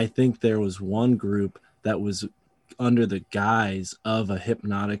mean, I think there was one group that was under the guise of a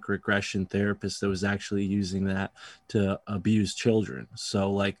hypnotic regression therapist that was actually using that to abuse children. So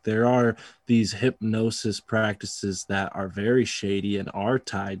like there are these hypnosis practices that are very shady and are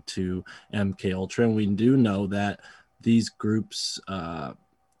tied to MK Ultra. And we do know that these groups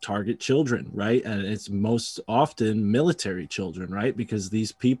target children, right? And it's most often military children, right? Because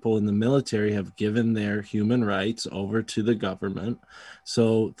these people in the military have given their human rights over to the government.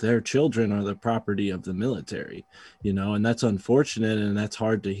 So their children are the property of the military, and that's unfortunate and that's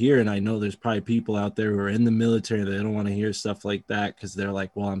hard to hear. And I know there's probably people out there who are in the military, they don't want to hear stuff like that because they're like,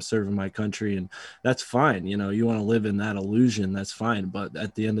 well, I'm serving my country, and that's fine. You want to live in that illusion, that's fine. But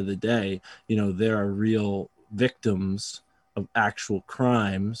at the end of the day, there are real victims of actual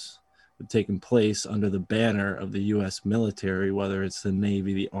crimes that have taken place under the banner of the U.S. military, whether it's the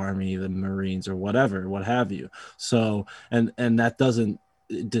Navy, the Army, the Marines, or whatever, what have you. So, and that doesn't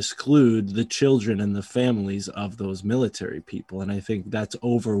disclude the children and the families of those military people. And I think that's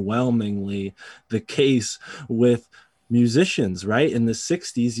overwhelmingly the case with musicians, right? In the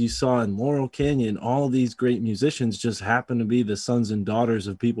 60s, you saw in Laurel Canyon, all these great musicians just happen to be the sons and daughters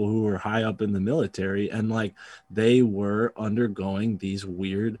of people who were high up in the military. And like they were undergoing these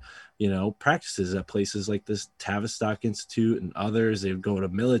weird, practices at places like this Tavistock Institute and others. They would go to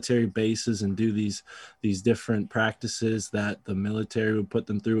military bases and do these different practices that the military would put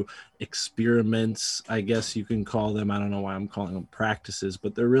them through, experiments, I guess you can call them. I don't know why I'm calling them practices,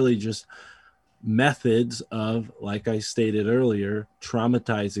 but they're really just methods of, like I stated earlier,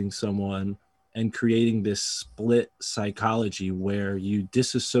 traumatizing someone and creating this split psychology where you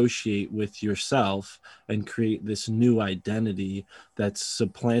disassociate with yourself and create this new identity that's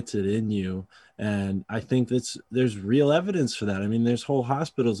supplanted in you. And I think there's real evidence for that. I mean, there's whole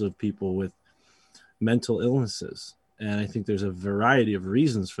hospitals of people with mental illnesses, and I think there's a variety of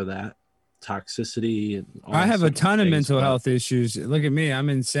reasons for that. Toxicity and I have a ton of mental health issues. Look at me, I'm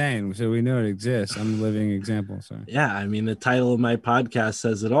insane, so we know it exists. I'm a living example. So yeah, I mean, the title of my podcast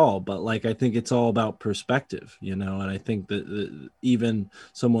says it all, but like I think it's all about perspective, and I think that even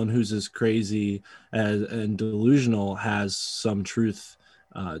someone who's as crazy and delusional has some truth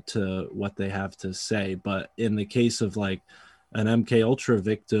to what they have to say. But in the case of like an MK Ultra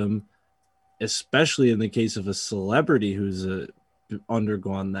victim, especially in the case of a celebrity who's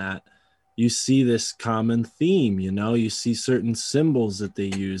undergone that, you see this common theme, you see certain symbols that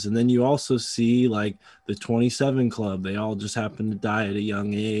they use. And then you also see like the 27 Club, they all just happen to die at a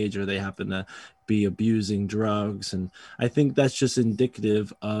young age, or they happen to be abusing drugs. And I think that's just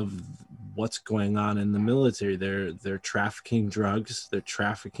indicative of what's going on in the military. They're trafficking drugs, they're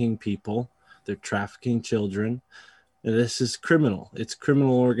trafficking people, they're trafficking children. And this is criminal. It's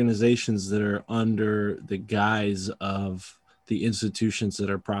criminal organizations that are under the guise of the institutions that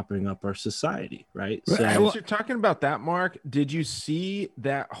are propping up our society, right? So as you're talking about that, Mark, did you see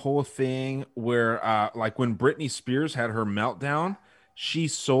that whole thing where like when Britney Spears had her meltdown, she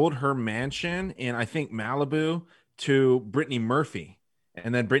sold her mansion in, I think, Malibu to Brittany Murphy,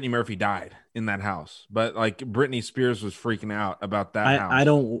 and then Brittany Murphy died in that house. But like Britney Spears was freaking out about that house. I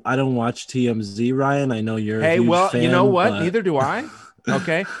don't watch TMZ, Ryan. I know you're a huge fan, you know what? Neither do I.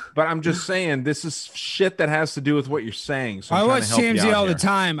 Okay, but I'm just saying this is shit that has to do with what you're saying. So I I'm trying watch to help you TMZ out all here. the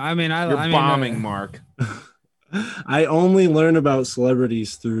time. I mean, You're bombing, Mark. I only learn about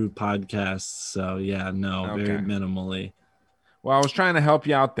celebrities through podcasts. So yeah, no, very Okay. minimally. Well, I was trying to help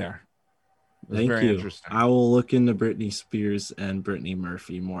you out there. It was Thank very you. interesting. I will look into Britney Spears and Brittany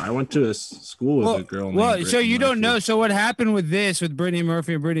Murphy more. I went to a school with a girl named Well, so Brittany you don't Murphy. know. So what happened with this with Brittany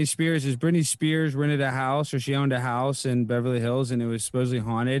Murphy and Britney Spears is Britney Spears rented a house, or she owned a house in Beverly Hills, and it was supposedly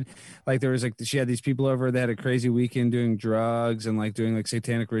haunted. Like there was like she had these people over that had a crazy weekend doing drugs and like doing like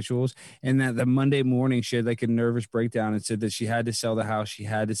satanic rituals. And that the Monday morning she had like a nervous breakdown and said that she had to sell the house. She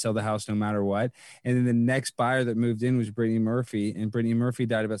had to sell the house no matter what. And then the next buyer that moved in was Brittany Murphy, and Brittany Murphy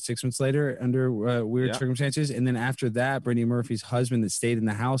died about 6 months later under weird circumstances. And then after that, Brittany Murphy's husband that stayed in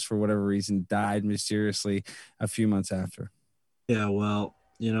the house for whatever reason died mysteriously a few months after. Yeah, well,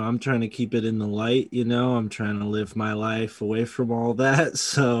 I'm trying to keep it in the light. I'm trying to live my life away from all that.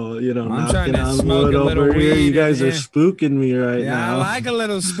 So, I'm trying knocking to on smoke wood a little over here. You weed guys and- are spooking me right Yeah, now. I like a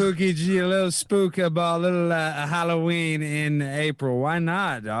little spooky, a little spook about a little Halloween in April. Why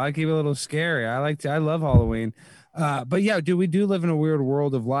not? I keep it a little scary. I love Halloween. But yeah, dude, we do live in a weird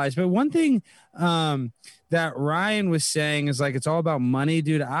world of lies. But one thing that Ryan was saying is like it's all about money,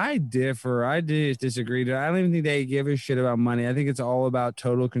 dude. I differ. I disagree, dude. I don't even think they give a shit about money. I think it's all about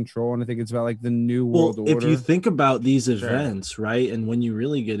total control, and I think it's about like the new world order. If you think about these events, right, and when you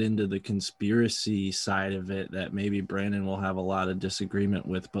really get into the conspiracy side of it, that maybe Brandon will have a lot of disagreement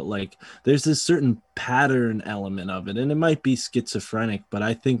with, but like there's this certain pattern element of it, and it might be schizophrenic, but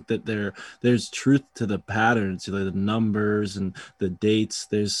I think that there's truth to the patterns, the numbers and the dates.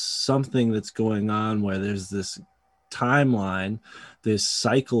 There's something that's going on where there's this timeline, this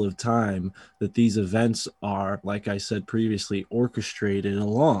cycle of time that these events are, like I said previously, orchestrated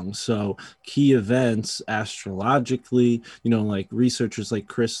along. So key events astrologically, like researchers like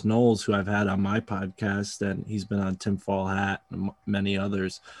Chris Knowles, who I've had on my podcast, and he's been on Tim Fall Hat and many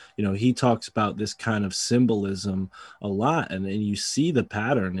others, he talks about this kind of symbolism a lot. And then you see the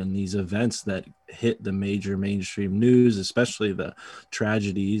pattern in these events that hit the major mainstream news, especially the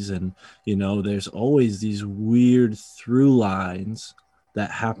tragedies. And, there's always these weird through lines that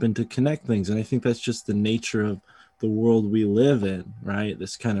happen to connect things. And I think that's just the nature of the world we live in, right?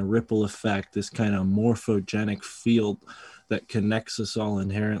 This kind of ripple effect, this kind of morphogenic field that connects us all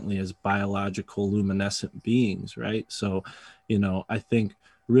inherently as biological luminescent beings, right? So, I think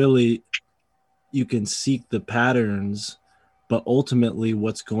really you can seek the patterns, but ultimately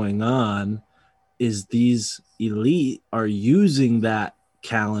what's going on is these elite are using that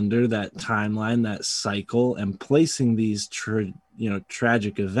calendar, that timeline, that cycle, and placing these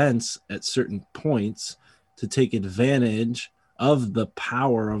tragic events at certain points to take advantage of the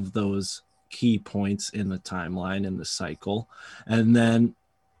power of those key points in the timeline, in the cycle, and then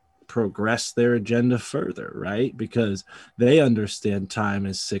progress their agenda further, right? Because they understand time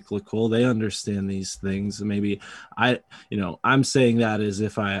is cyclical. They understand these things. Maybe I'm saying that as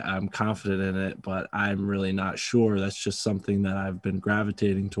if I'm confident in it, but I'm really not sure. That's just something that I've been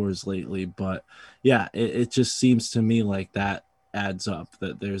gravitating towards lately. But yeah, it just seems to me like that adds up,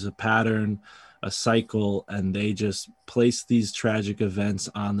 that there's a pattern, a cycle, and they just place these tragic events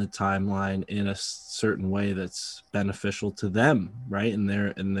on the timeline in a certain way that's beneficial to them, right? And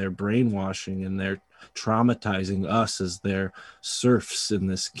they're brainwashing, and they're traumatizing us as their serfs in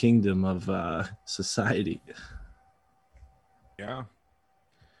this kingdom of society. Yeah,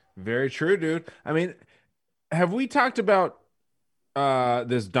 very true, dude. I mean, have we talked about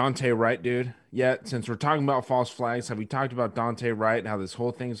this Dante Wright dude yet? Since we're talking about false flags, have we talked about Dante Wright and how this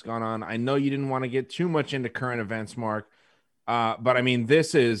whole thing's gone on? I know you didn't want to get too much into current events, Mark, but I mean,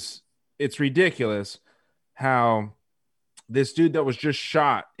 it's ridiculous how this dude that was just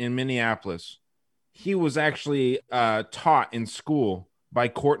shot in Minneapolis, he was actually taught in school by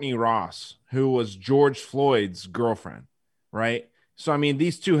Courtney Ross, who was George Floyd's girlfriend, right? So I mean,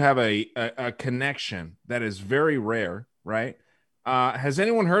 these two have a connection that is very rare, right? Has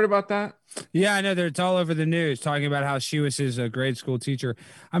anyone heard about that? Yeah, I know it's all over the news talking about how she was his grade school teacher.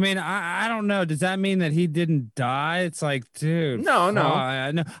 I mean, I don't know. Does that mean that he didn't die? It's like, dude. No.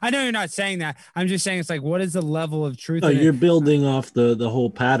 I know you're not saying that. I'm just saying it's like, what is the level of truth? No, in you're it? building off the whole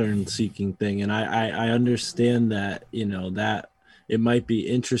pattern seeking thing. And I understand that, that it might be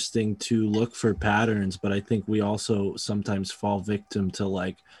interesting to look for patterns, but I think we also sometimes fall victim to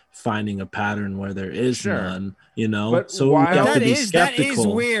like finding a pattern where there is none, But so why- we have to be that is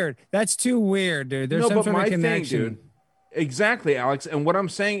skeptical. weird. That's too weird, dude. There's some sort of connection. dude. Exactly, Alex. And what I'm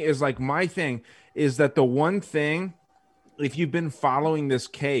saying is like, my thing is that the one thing, if you've been following this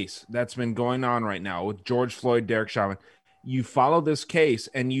case that's been going on right now with George Floyd, Derek Chauvin, you follow this case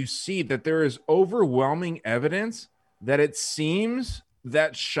and you see that there is overwhelming evidence that it seems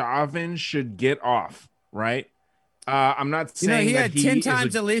that Chauvin should get off, right? I'm not saying he had that 10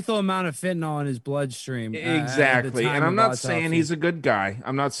 times the lethal amount of fentanyl in his bloodstream. Exactly. And I'm not saying he's a good guy.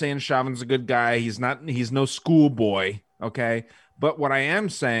 I'm not saying Chauvin's a good guy. He's no schoolboy. Okay. But what I am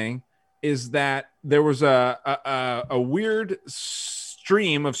saying is that there was a weird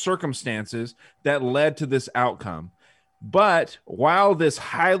stream of circumstances that led to this outcome. But while this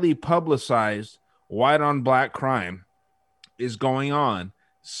highly publicized white on black crime is going on,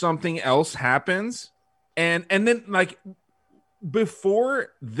 something else happens. And then, like, before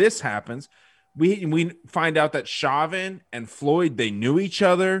this happens, we find out that Chauvin and Floyd, they knew each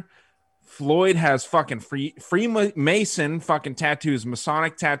other. Floyd has fucking Freemason fucking tattoos,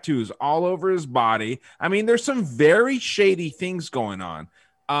 Masonic tattoos all over his body. I mean, there's some very shady things going on.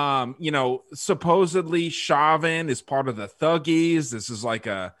 Supposedly Chauvin is part of the Thuggies. This is like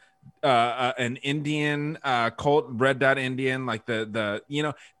an Indian cult, Red Dot Indian, like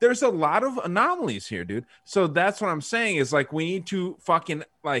there's a lot of anomalies here, dude. So that's what I'm saying is, like, we need to fucking,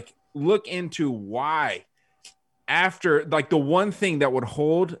 like, look into why, after, like, the one thing that would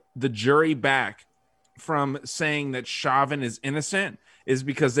hold the jury back from saying that Chauvin is innocent is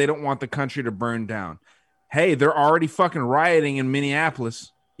because they don't want the country to burn down. Hey, they're already fucking rioting in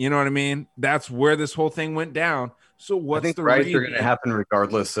Minneapolis. You know what I mean? That's where this whole thing went down. So what's I think the riots are going to happen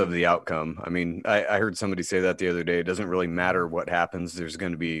regardless of the outcome. I mean, I heard somebody say that the other day. It doesn't really matter what happens. There's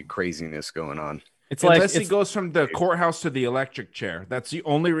going to be craziness going on. It's unless he goes from the courthouse to the electric chair. That's the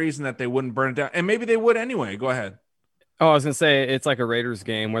only reason that they wouldn't burn it down. And maybe they would anyway. Go ahead. Oh, I was going to say, it's like a Raiders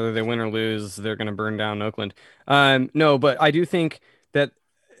game. Whether they win or lose, they're going to burn down Oakland. No, but I do think that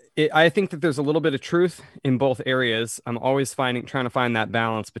I think that there's a little bit of truth in both areas. I'm always trying to find that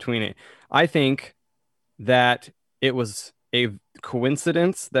balance between it. I think that it was a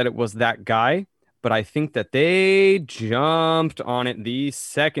coincidence that it was that guy, but I think that they jumped on it the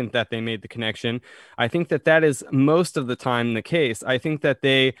second that they made the connection. I think that is most of the time the case. I think that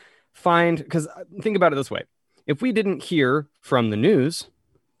they because think about it this way. If we didn't hear from the news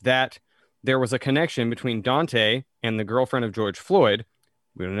that there was a connection between Dante and the girlfriend of George Floyd,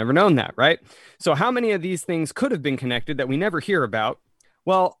 we would have never known that, right? So how many of these things could have been connected that we never hear about?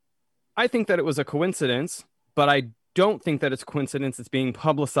 Well, I think that it was a coincidence, but I don't think that it's a coincidence. It's being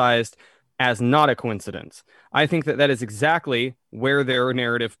publicized as not a coincidence. I think that is exactly where their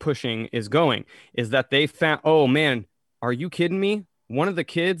narrative pushing is going, is that they found, oh man, are you kidding me? One of the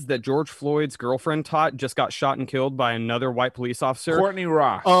kids that George Floyd's girlfriend taught just got shot and killed by another white police officer. Courtney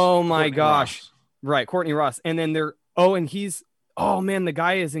Ross. Oh my gosh. Ross. Right. Courtney Ross. And then oh man, the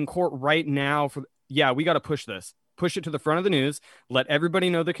guy is in court right now we got to push it to the front of the news. Let everybody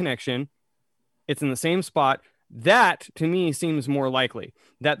know the connection. It's in the same spot. That to me seems more likely,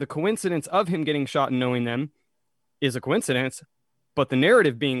 that the coincidence of him getting shot and knowing them is a coincidence, but the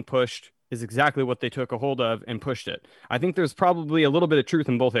narrative being pushed is exactly what they took a hold of and pushed it. I think there's probably a little bit of truth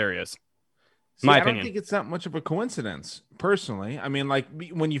in both areas. I don't think it's that much of a coincidence, personally. I mean, like,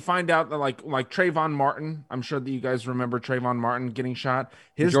 when you find out that, like Trayvon Martin, I'm sure that you guys remember Trayvon Martin getting shot.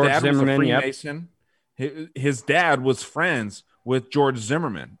 His George dad Zimmerman, was a Freemason. Yep. His dad was friends with George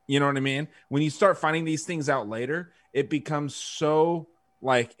Zimmerman. You know what I mean? When you start finding these things out later, it becomes so,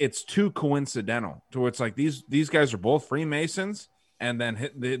 like, it's too coincidental to where it's like these guys are both Freemasons, and then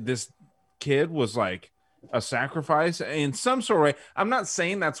this kid was like a sacrifice in some sort of way. I'm not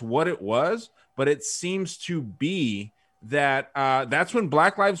saying that's what it was, but it seems to be that that's when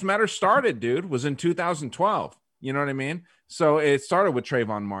Black Lives Matter started, dude, was in 2012. You know what I mean? So it started with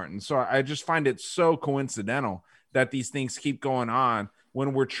Trayvon Martin. So I just find it so coincidental that these things keep going on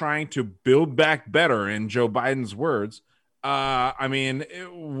when we're trying to build back better, in Joe Biden's words. I mean,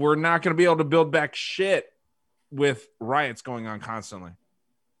 we're not going to be able to build back shit with riots going on constantly.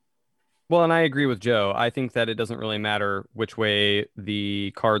 Well, and I agree with Joe. I think that it doesn't really matter which way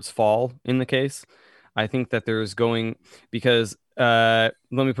the cards fall in the case. I think that because let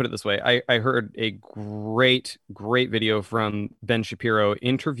me put it this way. I heard a great video from Ben Shapiro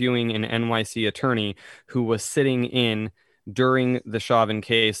interviewing an NYC attorney who was sitting in during the Chauvin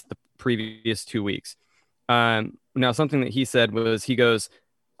case the previous 2 weeks. Now, something that he said was, he goes,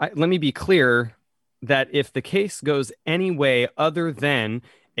 let me be clear that if the case goes any way other than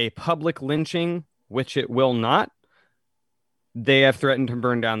a public lynching, which it will not, they have threatened to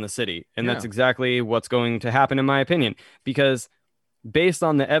burn down the city. And that's exactly what's going to happen, in my opinion, because based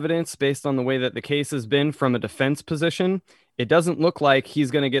on the evidence, based on the way that the case has been from a defense position, it doesn't look like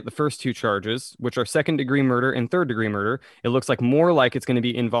he's going to get the first two charges, which are second-degree murder and third-degree murder. It looks like more like it's going to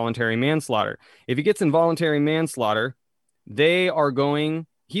be involuntary manslaughter. If he gets involuntary manslaughter, They are going.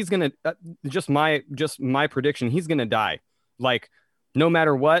 He's gonna just my prediction. He's gonna die. Like no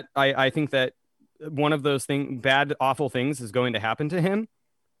matter what, I think that one of those bad, awful things is going to happen to him,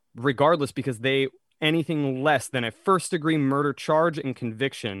 regardless, because anything less than a first-degree murder charge and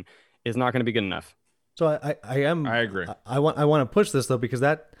conviction is not going to be good enough. So I agree. I want to push this though, because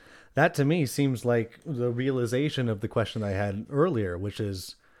that to me seems like the realization of the question I had earlier, which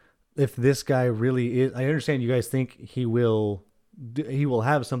is if this guy really is. I understand you guys think he will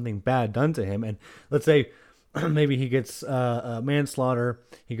have something bad done to him, and let's say maybe he gets manslaughter.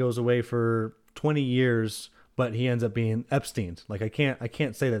 He goes away for 20 years, but he ends up being Epstein. Like I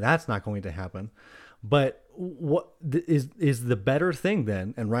can't say that that's not going to happen. But what is the better thing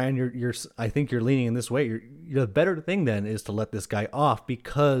then? And Ryan, you're I think you're leaning in this way. The better thing then is to let this guy off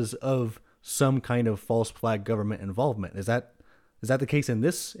because of some kind of false flag government involvement. Is that the case in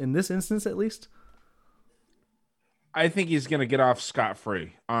this instance at least? I think he's going to get off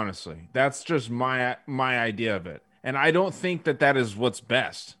scot-free, honestly. That's just my idea of it. And I don't think that is what's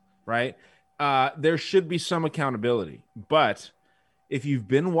best, right? There should be some accountability. But if you've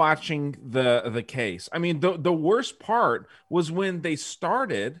been watching the case, I mean, the worst part was when they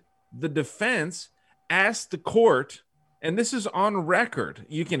started, the defense asked the court, and this is on record.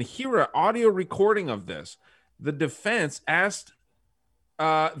 You can hear an audio recording of this. The defense asked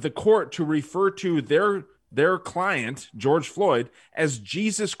the court to refer to their client, George Floyd, as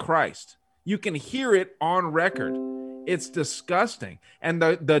Jesus Christ. You can hear it on record. It's disgusting. And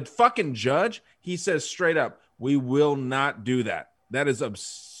the fucking judge, he says straight up, we will not do that. That is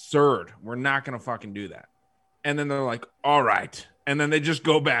absurd. We're not going to fucking do that. And then they're like, all right. And then they just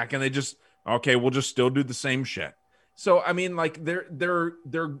go back and okay, we'll just still do the same shit. So, I mean, like they're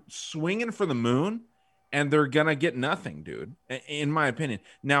swinging for the moon and they're going to get nothing, dude, in my opinion.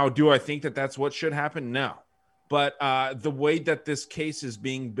 Now, do I think that that's what should happen? No. But the way that this case is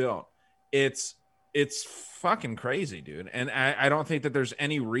being built, it's fucking crazy, dude. And I don't think that there's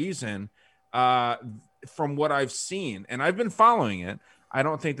any reason from what I've seen, and I've been following it, I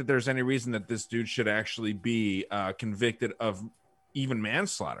don't think that there's any reason that this dude should actually be convicted of even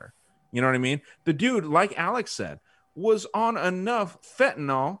manslaughter. You know what I mean? The dude, like Alex said, was on enough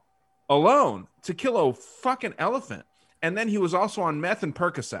fentanyl alone to kill a fucking elephant. And then he was also on meth and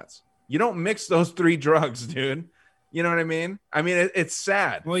Percocets. You don't mix those three drugs, dude. You know what I mean? I mean, it's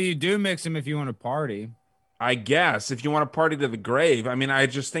sad. Well, you do mix them if you want to party. I guess if you want to party to the grave. I mean, I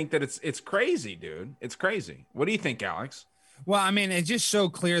just think that it's crazy, dude. It's crazy. What do you think, Alex? Well, I mean, it's just so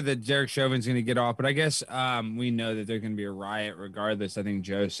clear that Derek Chauvin's going to get off, but I guess we know that there's going to be a riot regardless. I think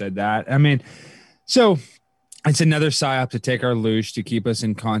Joe said that. I mean, so it's another psyop to take our loosh, to keep us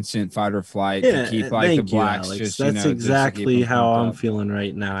in constant fight or flight, to keep like the blacks. Alex. That's exactly how I'm feeling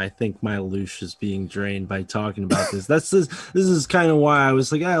right now. I think my loosh is being drained by talking about this. This is kind of why I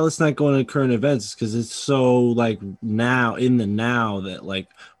was like, let's not go into current events, because it's so like now in the now that like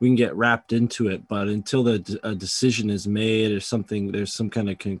we can get wrapped into it. But until a decision is made or something, there's some kind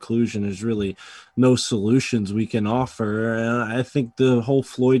of conclusion, there's really no solutions we can offer. And I think the whole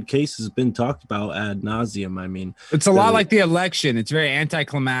Floyd case has been talked about ad nauseum. I mean, it's a lot like the election. It's very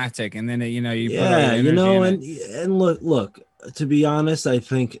anticlimactic, and then and look. To be honest, I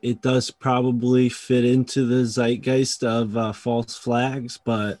think it does probably fit into the zeitgeist of false flags,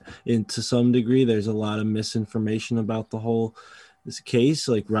 but to some degree, there's a lot of misinformation about this case,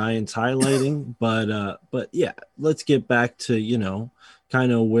 like Ryan's highlighting. But yeah, let's get back to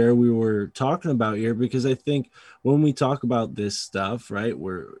kind of where we were talking about here, because I think when we talk about this stuff, right,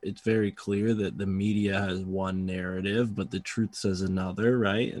 it's very clear that the media has one narrative, but the truth says another,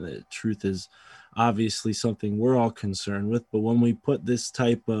 right? And the truth is obviously something we're all concerned with. But when we put this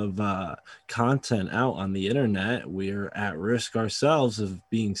type of content out on the internet, we're at risk ourselves of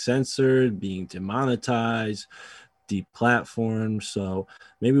being censored, being demonetized, deplatformed. So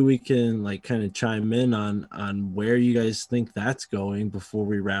maybe we can like kind of chime in on where you guys think that's going before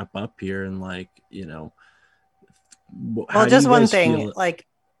we wrap up here, and well, just one thing,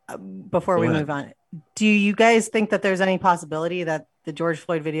 before we move on, do you guys think that there's any possibility that the George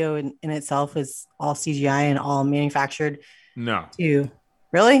Floyd video in itself is all CGI and all manufactured? No.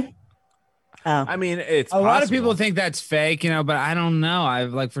 Really? Oh. I mean, it's a lot of people think that's fake, but I don't know.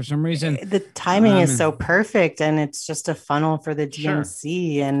 I've for some reason the timing is so perfect, and it's just a funnel for the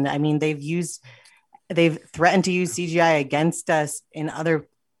DNC. Sure. And I mean, they've threatened to use CGI against us in other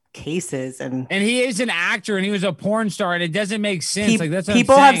cases, and he is an actor, and he was a porn star, and it doesn't make sense. That's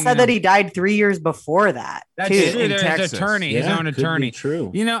people have said that he died 3 years before that. That's too. true. There's an attorney, his own attorney.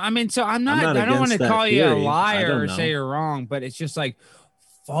 True. I mean, so I don't want to call you a liar or say you're wrong, but it's just like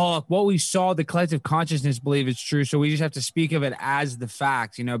fuck, what we saw, the collective consciousness believe it's true. So we just have to speak of it as the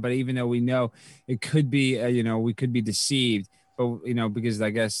fact, but even though we know it could be, we could be deceived, but, because I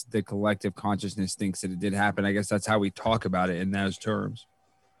guess the collective consciousness thinks that it did happen. I guess that's how we talk about it in those terms.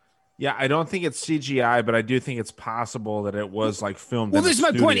 Yeah, I don't think it's CGI, but I do think it's possible that it was like filmed. Well, this is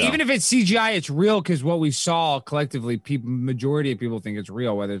my point. Even if it's CGI, it's real because what we saw collectively, majority of people think it's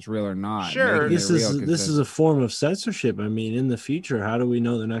real, whether it's real or not. Sure, this is a form of censorship. I mean, in the future, how do we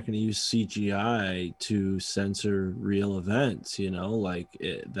know they're not going to use CGI to censor real events?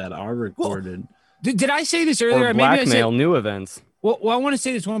 That are recorded. Well, did I say this earlier? Or blackmail new events. Well, I want to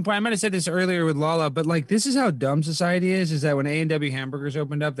say this one point. I might have said this earlier with Lala, but this is how dumb society is that when A&W Hamburgers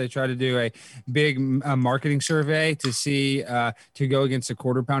opened up, they tried to do a big marketing survey to see to go against a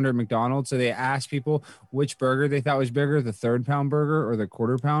quarter pounder at McDonald's. So they asked people which burger they thought was bigger, the 3rd pound burger or the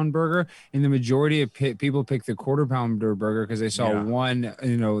quarter pound burger. And the majority of people picked the quarter pounder burger because they saw one,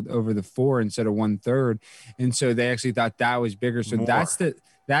 over the 4 instead of 1/3. And so they actually thought that was bigger. So they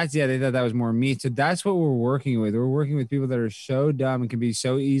thought that was more meat. So that's what we're working with. We're working with people that are so dumb and can be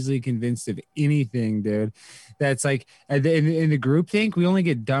so easily convinced of anything, dude. That's like in the group think we only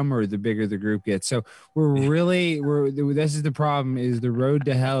get dumber the bigger the group gets. So this is the problem is the road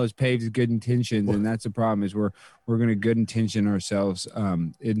to hell is paved with good intentions. And that's the problem is we're going to good intention ourselves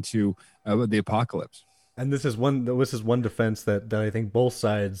into the apocalypse. And this is one defense that I think both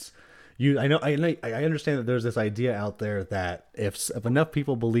sides I understand that there's this idea out there that if enough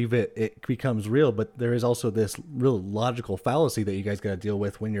people believe it, it becomes real. But there is also this real logical fallacy that you guys got to deal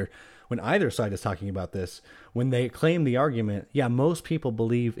with when either side is talking about this. When they claim the argument, most people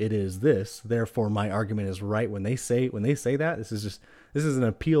believe it is this, therefore my argument is right. When they say that, this is an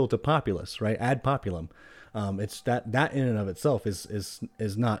appeal to populace, right? Ad populum. It's that in and of itself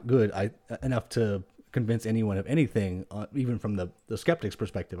is not good enough to convince anyone of anything, even from the skeptic's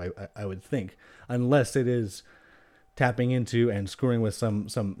perspective, I would think, unless it is tapping into and screwing with some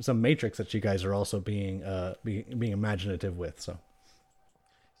matrix that you guys are also being imaginative with. So,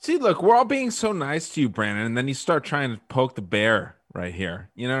 see, look, we're all being so nice to you, Brandon, and then you start trying to poke the bear right here.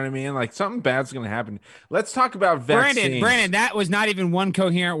 You know what I mean? Like something bad's going to happen. Let's talk about vaccines. Brandon, that was not even one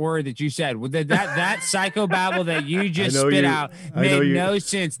coherent word that you said. That psychobabble that you just spit out made no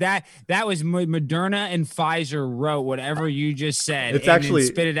sense. That was Moderna and Pfizer wrote whatever you just said. It's actually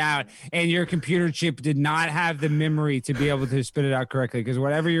spit it out, and your computer chip did not have the memory to be able to spit it out correctly because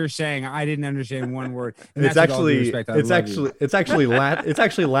whatever you're saying, I didn't understand one word. And it's actually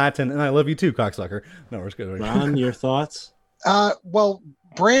Latin, and I love you too, cocksucker. No, we're just good. Ron, your thoughts? Well,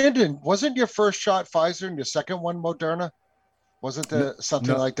 Brandon, wasn't your first shot Pfizer and your second one Moderna? Wasn't there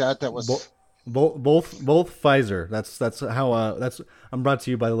something like that was both Pfizer? That's how I'm brought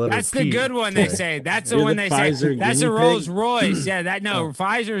to you by the letter. That's P. the good one they say. That's the one they say. That's a Rolls Royce. Yeah,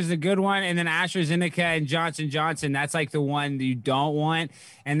 Pfizer is the good one, and then AstraZeneca and Johnson. That's like the one that you don't want.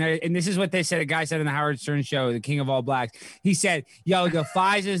 And this is what they said. A guy said on the Howard Stern show, the King of All Blacks. He said,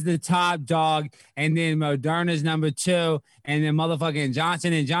 Pfizer's the top dog, and then Moderna's number 2, and then motherfucking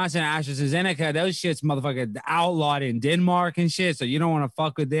Johnson & Johnson, AstraZeneca, those shits motherfucking outlawed in Denmark and shit, so you don't want to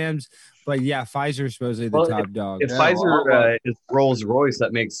fuck with them. But Pfizer is supposedly the top dog. If Pfizer is Rolls Royce,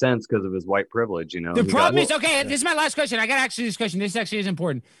 that makes sense because of his white privilege, The problem is, this is my last question. I got to ask you this question. This actually is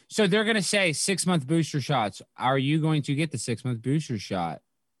important. So they're going to say 6-month booster shots. Are you going to get the 6-month booster shot?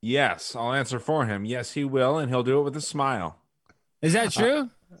 Yes, I'll answer for him. Yes, he will, and he'll do it with a smile. Is that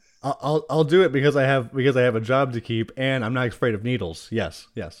true? I'll do it because I have a job to keep, and I'm not afraid of needles. Yes.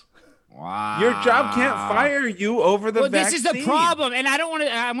 Wow. Your job can't fire you over the vaccine. This is the problem. And I don't want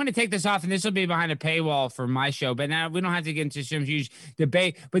to, I'm going to take this off and this will be behind a paywall for my show, but now we don't have to get into some huge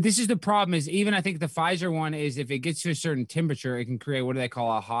debate, but this is the problem is even I think the Pfizer one is if it gets to a certain temperature, it can create, what do they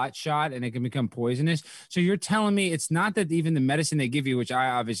call a hot shot and it can become poisonous. So you're telling me it's not that even the medicine they give you, which I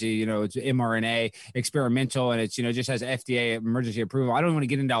obviously, it's mRNA experimental and it's, just has FDA emergency approval. I don't want to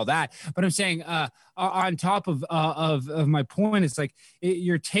get into all that, but I'm saying, on top of my point, it's like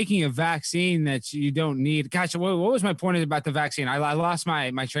you're taking a vaccine that you don't need. Gosh, what was my point about the vaccine? I lost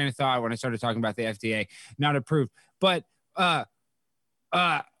my train of thought when I started talking about the FDA not approved. But God,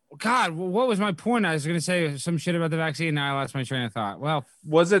 what was my point? I was going to say some shit about the vaccine. Now I lost my train of thought. Well,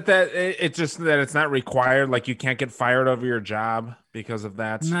 was it that it's just that it's not required? Like you can't get fired over your job? because of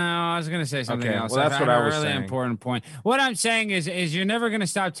that? No, I was going to say something Okay, else. well, that's what I was really saying. important point. What I'm saying is you're never going to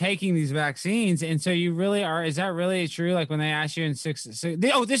stop taking these vaccines, and so you really are. Is that really true? Like when they ask you in this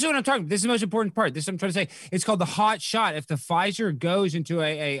is what I'm talking about. This is the most important part. This is what I'm trying to say. It's called the hot shot. If the Pfizer goes into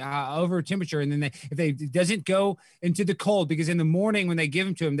a over temperature, and then it doesn't go into the cold, because in the morning when they give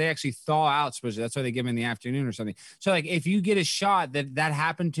them to them, they actually thaw out. Supposedly that's why they give them in the afternoon or something. So like if you get a shot that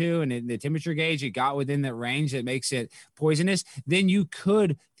happened to, and the temperature gauge it got within that range that makes it poisonous, then you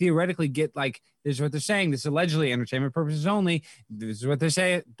could theoretically get, like, this is what they're saying, this allegedly entertainment purposes only, this is what they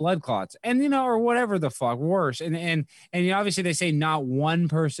say, blood clots, and or whatever the fuck worse, and obviously they say not one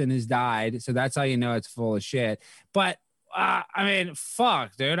person has died, so that's how you know it's full of shit. But I mean,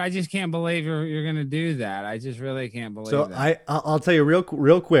 fuck, dude, I just can't believe you're gonna do that. I just really can't believe so that. I'll tell you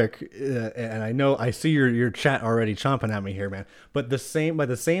real quick, and I know I see your chat already chomping at me here, man. But by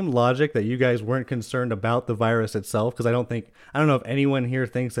the same logic that you guys weren't concerned about the virus itself, because I don't know if anyone here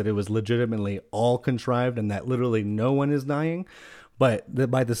thinks that it was legitimately all contrived and that literally no one is dying. But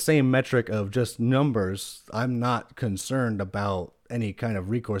by the same metric of just numbers, I'm not concerned about any kind of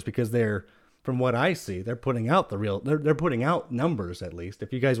recourse, because from what I see, they're putting out they're putting out numbers, at least.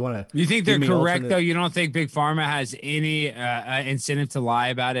 If you guys want to, you think they're correct though? You don't think Big Pharma has any incentive to lie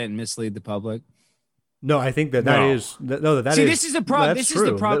about it and mislead the public? No, I think that is. See, this is the problem. This is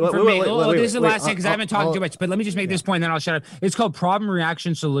the problem for me. This is the last thing, because I haven't talked too much. But let me just make this point, then I'll shut up. It's called problem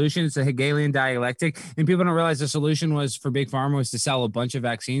reaction solution. It's a Hegelian dialectic, and people don't realize the solution was for Big Pharma was to sell a bunch of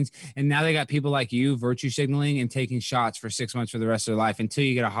vaccines, and now they got people like you virtue signaling and taking shots for 6 months for the rest of their life until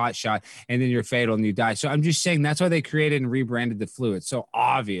you get a hot shot, and then you're fatal and you die. So I'm just saying that's why they created and rebranded the flu. It's so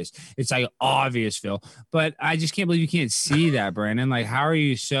obvious. It's like obvious, Phil. But I just can't believe you can't see that, Brandon. Like, how are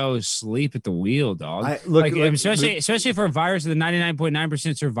you so asleep at the wheel, dog? Especially for a virus with a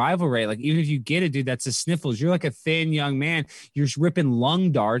 99.9% survival rate. Like, even if you get it, dude, that's the sniffles. You're like a thin young man. You're ripping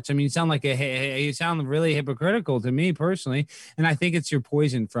lung darts. I mean, you sound really hypocritical to me personally. And I think it's your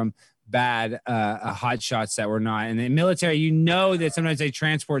poison from bad hot shots that were not. And the military, you know that sometimes they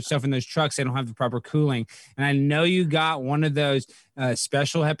transport stuff in those trucks. They don't have the proper cooling. And I know you got one of those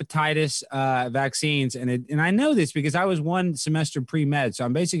special hepatitis vaccines. And I know this because I was one semester pre-med. So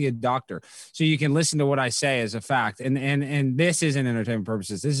I'm basically a doctor. So you can listen to what I say as a fact. And this isn't entertainment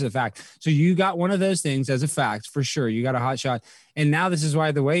purposes. This is a fact. So you got one of those things as a fact, for sure. You got a hot shot. And now this is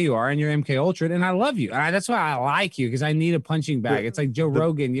why the way you are, and you're MK Ultra, and I love you. That's why I like you, because I need a punching bag. It's like Joe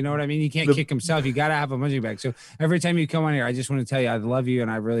Rogan, you know what I mean? He can't kick himself. You got to have a punching bag. So every time you come on here, I just want to tell you I love you,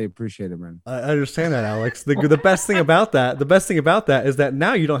 and I really appreciate it, man. I understand that, Alex. The best thing about that is that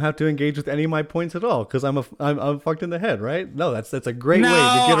now you don't have to engage with any of my points at all, because I'm fucked in the head, right? No, that's a great way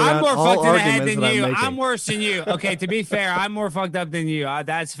to get around all arguments that I'm making. I'm worse than you. Okay, to be fair, I'm more fucked up than you.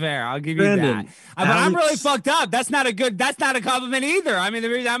 That's fair. I'll give you that. But I'm really fucked up. That's not a compliment either. I mean, the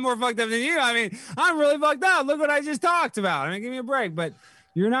reason I'm more fucked up than you, I mean, I'm really fucked up. Look what I just talked about. I mean, give me a break. But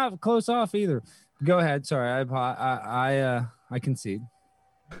you're not close off either. Go ahead. Sorry, I concede.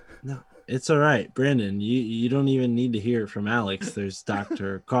 No, it's all right, Brandon. You don't even need to hear it from Alex. There's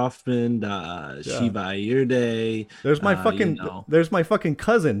Dr. Kaufman, Shiva Ayurde. There's my fucking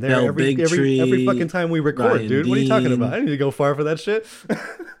cousin there every fucking time we record, Ryan dude. What are you talking about? I need to go far for that shit.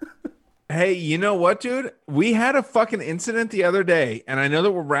 Hey, you know what, dude? We had a fucking incident the other day, and I know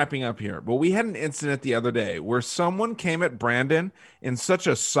that we're wrapping up here, but we had an incident the other day where someone came at Brandon in such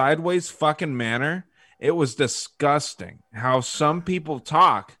a sideways fucking manner. It was disgusting how some people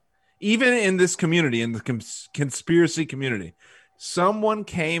talk, even in this community, in the conspiracy community. Someone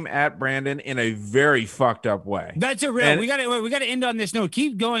came at Brandon in a very fucked up way. That's a real. We got to end on this note.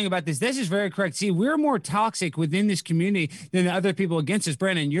 Keep going about this. This is very correct. See, we're more toxic within this community than the other people against us.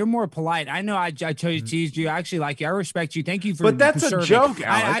 Brandon, you're more polite. I know. I teased you. I actually like you. I respect you. Thank you for. But that's a joke, Alex.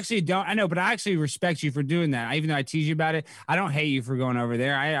 I actually don't. I know, but I actually respect you for doing that. Even though I tease you about it, I don't hate you for going over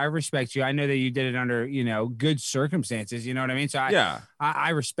there. I respect you. I know that you did it under good circumstances. You know what I mean? So I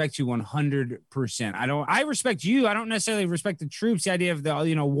respect you 100%. I respect you. I don't necessarily respect the troops. The idea of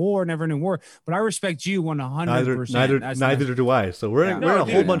the war, never-ending war, but I respect you 100%. Neither do I. So we're in a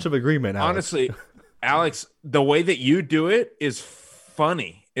whole bunch of agreement. Alex. Honestly, Alex, the way that you do it is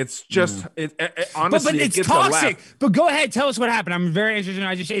funny. It's just honestly, but it's toxic. But go ahead, tell us what happened. I'm very interested.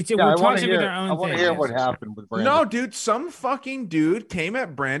 We're toxic with our own. I want to hear what happened with Brandon. No, dude, some fucking dude came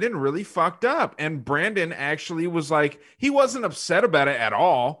at Brandon really fucked up, and Brandon actually was like, he wasn't upset about it at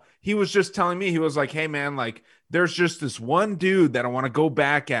all. He was just telling me, he was like, hey man, like, there's just this one dude that I want to go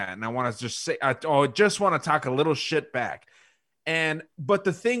back at, and I want to just say, I just want to talk a little shit back. But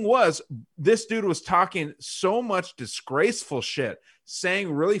the thing was, this dude was talking so much disgraceful shit,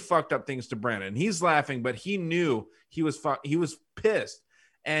 saying really fucked up things to Brandon. He's laughing, but he knew he was pissed.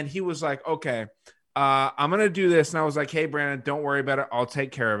 And he was like, okay, I'm going to do this. And I was like, hey, Brandon, don't worry about it. I'll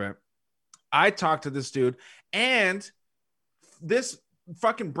take care of it. I talked to this dude, and this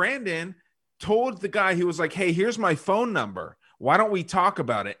fucking Brandon told the guy, he was like, hey, here's my phone number. Why don't we talk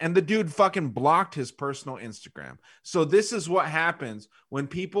about it? And the dude fucking blocked his personal Instagram. So this is what happens when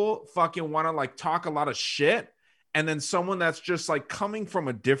people fucking want to like talk a lot of shit. And then someone that's just like coming from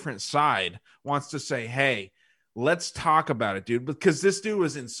a different side wants to say, hey, let's talk about it, dude, because this dude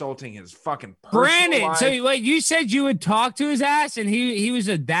was insulting his fucking personal Brandon. life. So wait, you said you would talk to his ass, and he was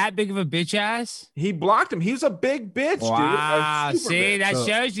that big of a bitch ass? He blocked him. He was a big bitch, dude. Wow. See, bitch. that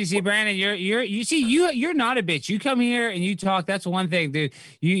shows you. See, Brandon, you're not a bitch. You come here and you talk. That's one thing, dude.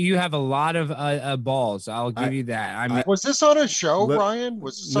 You have a lot of balls. I'll give you that. I mean, was this on a show, Ryan?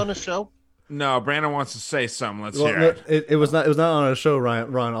 Was this on a show? No, Brandon wants to say something. Let's hear it. It was not on a show,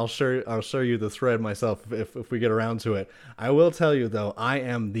 Ryan. Ron, I'll show you the thread myself if we get around to it. I will tell you though, I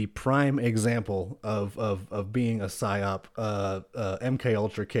am the prime example of being a psyop MK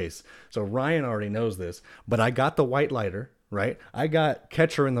Ultra case. So Ryan already knows this, but I got the white lighter, right? I got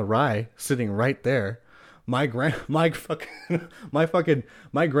Catcher in the Rye sitting right there. My grandma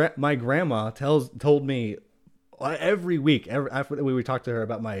told me every week, after we talked to her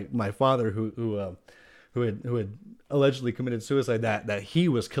about my father who had allegedly committed suicide, that he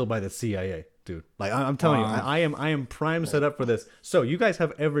was killed by the CIA, dude. Like I'm telling you, I am prime set up for this. So you guys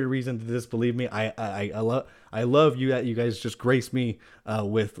have every reason to disbelieve me. I love you that you guys just grace me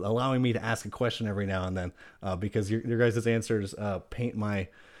with allowing me to ask a question every now and then, because your guys' answers paint my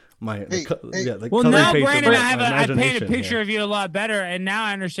now, Brandon, I paint a picture of you a lot better, and now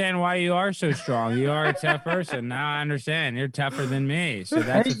I understand why you are so strong. You are a tough person. Now I understand you're tougher than me. So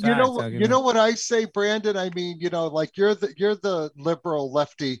that's a fact. You know what I say, Brandon? I mean, like you're the liberal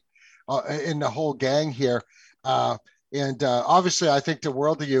lefty in the whole gang here. And obviously, I think the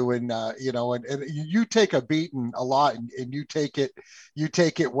world of you, and and you take a beating a lot, and you take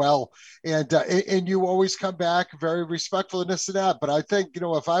it well, and you always come back very respectful and this and that. But I think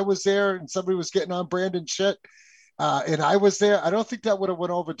if I was there and somebody was getting on Brandon shit, and I was there, I don't think that would have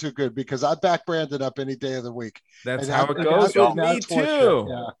went over too good, because I back Brandon up any day of the week. That's how it goes with me too.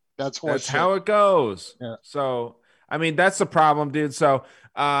 Yeah, that's how it goes. Yeah. So I mean, that's the problem, dude. So.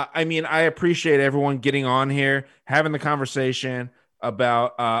 I mean, I appreciate everyone getting on here, having the conversation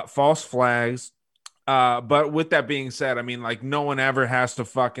about false flags. But with that being said, I mean, like, no one ever has to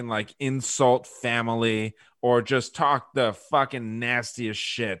fucking like insult family or just talk the fucking nastiest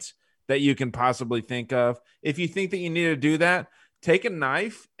shit that you can possibly think of. If you think that you need to do that, take a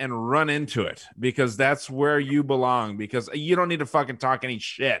knife and run into it, because that's where you belong, because you don't need to fucking talk any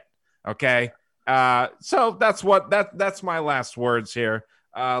shit. Okay. So that's my last words here.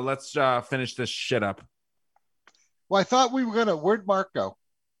 Let's finish this shit up. Well, I thought we were where'd Mark go?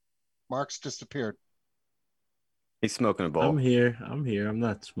 Mark's disappeared. He's smoking a bowl. I'm here. I'm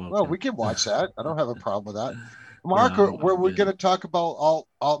not smoking. Well, we can watch that. I don't have a problem with that. Mark, were we going to talk about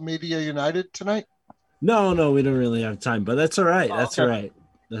Alt Media United tonight? No, we don't really have time, but that's all right. That's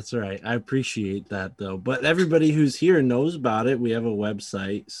all right. I appreciate that though. But everybody who's here knows about it. We have a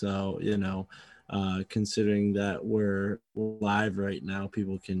website, so considering that we're live right now,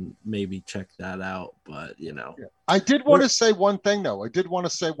 people can maybe check that out. But I did want to say one thing though.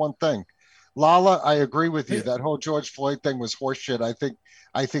 Lala, I agree with you. That whole George Floyd thing was horseshit.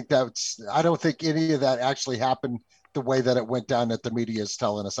 I don't think any of that actually happened the way that it went down that the media is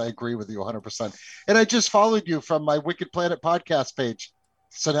telling us. I agree with you 100%. And I just followed you from my Wicked Planet podcast page.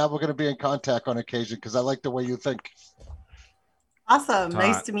 So now we're going to be in contact on occasion, because I like the way you think. Awesome.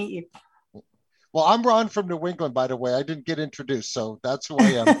 Nice to meet you. Well, I'm Ron from New England, by the way. I didn't get introduced, so that's who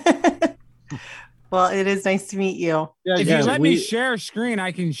I am. Well, it is nice to meet you. Yeah, if you let me share a screen,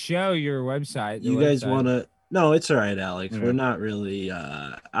 I can show your website. You guys want to? No, it's all right, Alex. We're not really.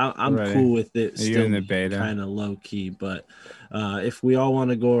 I'm cool with it. Still in the beta, kind of low key. But if we all want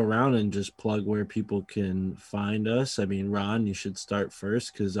to go around and just plug where people can find us, I mean, Ron, you should start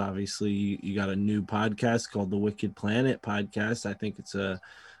first, because obviously you got a new podcast called the Wicked Planet Podcast. I think it's a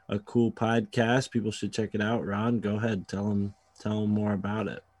cool podcast. People should check it out. Ron, go ahead. Tell them more about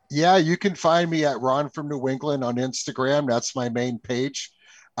it. Yeah, you can find me at Ron from New England on Instagram. That's my main page.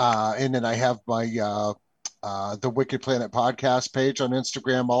 And then I have my the Wicked Planet podcast page on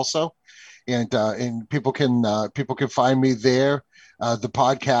Instagram also. And people can find me there. The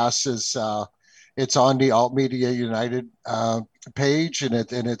podcast It's on the Alt Media United page, and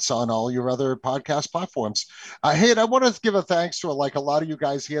it's on all your other podcast platforms. Hey, and I want to give a thanks to like a lot of you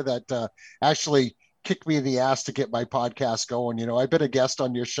guys here that actually kicked me in the ass to get my podcast going. You know, I've been a guest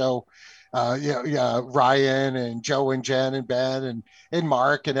on your show. Ryan and Joe and Jen and Ben and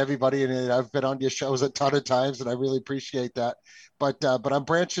Mark and everybody, and I've been on your shows a ton of times, and I really appreciate that. But I'm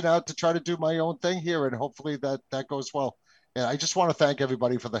branching out to try to do my own thing here, and hopefully that goes well. And I just want to thank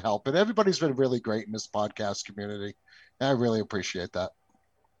everybody for the help, and everybody's been really great in this podcast community, and I really appreciate that.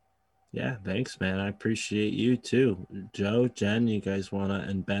 Yeah, thanks, man. I appreciate you too, Joe, Jen. You guys wanna,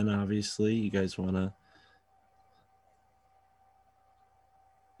 and Ben, obviously, you guys wanna.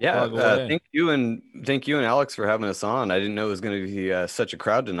 Yeah, thank you and Alex for having us on. I didn't know it was going to be such a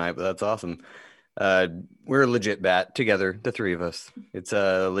crowd tonight, but that's awesome. We're a Legit Bat together, the three of us. It's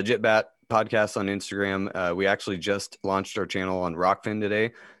a Legit Bat podcast on Instagram. We actually just launched our channel on Rockfin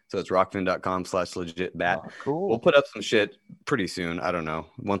today, so it's rockfin.com/legitbat. Oh, cool. We'll put up some shit pretty soon. I don't know,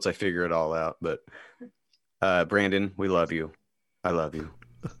 once I figure it all out. But Brandon, we love you. I love you.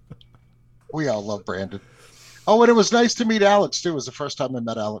 We all love Brandon. Oh, and it was nice to meet Alex, too. It was the first time I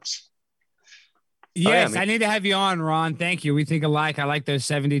met Alex. Yes, I need to have you on, Ron. Thank you. We think alike. I like those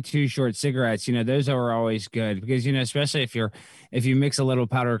 72 short cigarettes. You know, those are always good because, you know, especially if you mix a little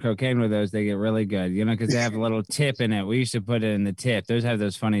powder cocaine with those, they get really good, you know, because they have a little tip in it. We used to put it in the tip. Those have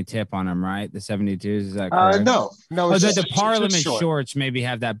those funny tip on them, right? The 72s, is that correct? No. Oh, the Parliament shorts maybe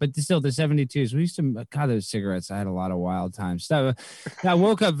have that, but still the 72s. We used to, God, those cigarettes. I had a lot of wild times. So I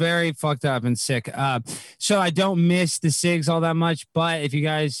woke up very fucked up and sick. So I don't miss the cigs all that much, but if you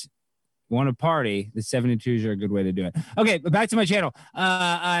guys want to party, the 72s are a good way to do it. Okay, but back to my channel.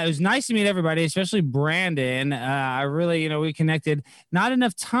 It was nice to meet everybody, especially Brandon. I really, you know, we connected. Not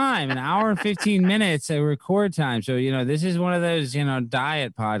enough time, an hour and 15 minutes of record time. So, you know, this is one of those, you know,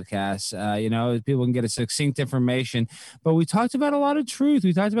 diet podcasts, you know, people can get a succinct information. But we talked about a lot of truth.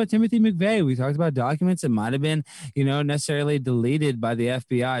 We talked about Timothy McVeigh. We talked about documents that might have been, you know, necessarily deleted by the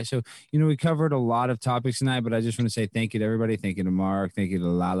FBI. So, you know, we covered a lot of topics tonight, but I just want to say thank you to everybody. Thank you to Mark. Thank you to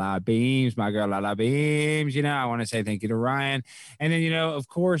Lala Beam. My girl Lala Beams, you know, I want to say thank you to Ryan, and then, you know, of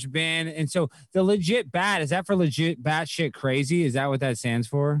course, Ben. And so the Legit Bat, is that for Legit Bat Shit Crazy? Is that what that stands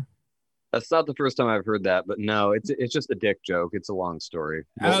for? That's not the first time I've heard that, but no, it's just a dick joke. It's a long story.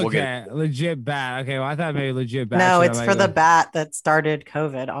 Okay, Legit Bat. Okay, well, I thought maybe Legit Bat. No, it's for the bat that started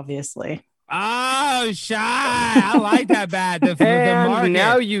COVID, obviously. Oh, shy. I like that bat. And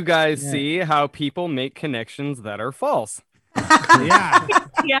now you guys see how people make connections that are false. Yeah.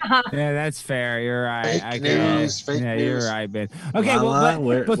 Yeah, that's fair. You're right. Fake news. You're right, Ben. Okay, Lala,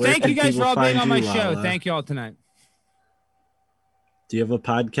 well, thank you guys for all being on my show. Lala? Thank you all tonight. Do you have a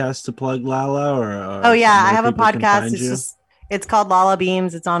podcast to plug, Lala? Or Oh yeah, I have a people can podcast. find It's you? just it's called Lala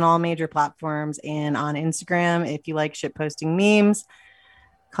Beams. It's on all major platforms and on Instagram. If you like shit posting memes,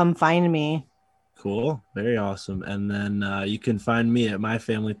 come find me. Cool. Very awesome. And then you can find me at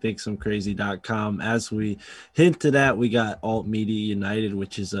myfamilythinksimcrazy.com. As we hinted at, we got Alt Media United,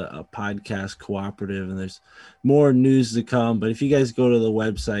 which is a podcast cooperative, and there's more news to come. But if you guys go to the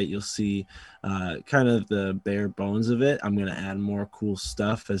website, you'll see kind of the bare bones of it. I'm going to add more cool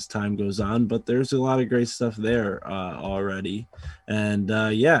stuff as time goes on, but there's a lot of great stuff there already. And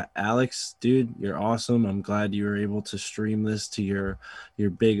yeah, Alex, dude, you're awesome. I'm glad you were able to stream this to your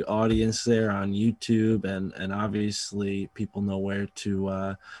big audience there on YouTube, and obviously people know where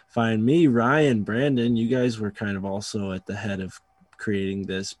to find me. Ryan, Brandon, you guys were kind of also at the head of creating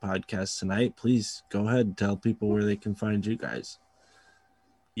this podcast tonight. Please go ahead and tell people where they can find you guys.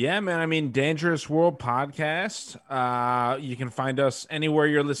 Yeah, man. I mean, Dangerous World Podcast. You can find us anywhere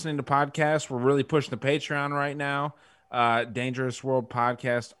you're listening to podcasts. We're really pushing the Patreon right now. Dangerous World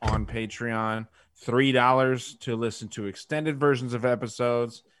Podcast on Patreon. $3 to listen to extended versions of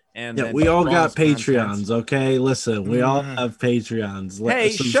episodes. And yeah, then we all got bonus Patreons, content. okay? Listen, we all have Patreons.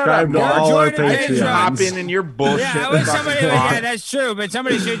 Hey, subscribe shut to up. all our I didn't Patreons. hop in your bullshit. Yeah, I wish fucking somebody. talk. Yeah, that's true. But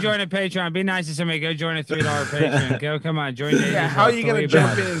somebody should join a Patreon. Be nice to somebody. Go join a $3 Patreon. Go, come on, join. Yeah, how are you gonna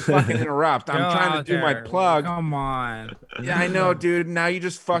jump in and fucking interrupt? I'm Go trying to out do my there. plug. Come on. Yeah, I know, dude. Now you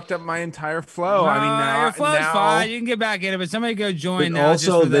just fucked up my entire flow. I mean, now, your flow's now fine. You can get back in it, but somebody go join But now. just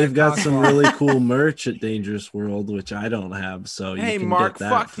also, for that they've got cock some block. really cool merch at Dangerous World, which I don't have. So you hey, can Mark, get that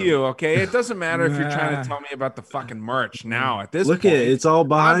fuck from- you. Okay, it doesn't matter if you're trying to tell me about the fucking merch now. At this Look point, at it; it's all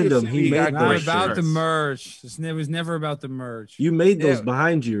behind him. obviously He we made got Not great about the shirts. merch. It was never about the merch. You made those Yeah.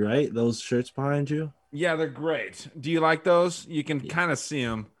 behind you, right? Those shirts behind you. Yeah, they're great. Do you like those? You can kind of see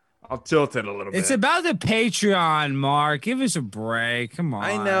them I'll tilt it a little bit. It's about the Patreon, Mark. Give us a break. Come on.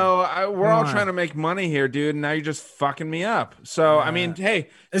 I know. We're all trying to make money here, dude. And now you're just fucking me up. So I mean, hey,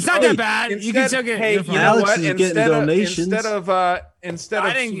 it's not that bad. You can still get. Hey, you know Alex what? is getting donations. Instead of I don't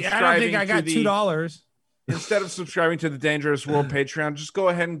think I got $2. Instead of subscribing to the Dangerous World Patreon, just go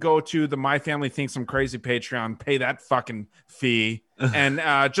ahead and go to the My Family Thinks I'm Crazy Patreon, pay that fucking fee, and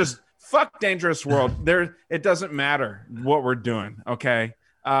just fuck Dangerous World. It doesn't matter what we're doing, okay?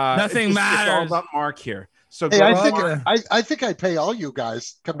 Nothing matters. It's all about Mark here. So hey, I think I pay all you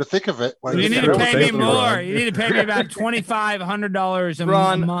guys. Come to think of it, you need to pay me more. You need to pay me about $2,500 a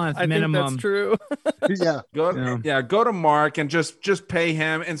month minimum. I think that's true. Go to Mark and just pay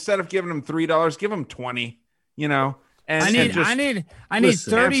him instead of giving him $3. Give him $20. You know. And I need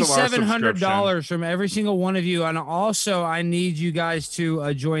 $3,700 from every single one of you, and also I need you guys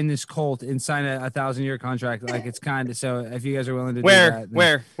to join this cult and sign a 1,000-year contract. Like it's kind of so. If you guys are willing to do that,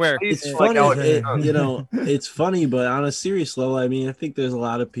 where it's funny, it's funny, but on a serious level, I mean, I think there's a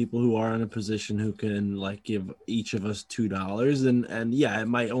lot of people who are in a position who can like give each of us $2, and yeah, it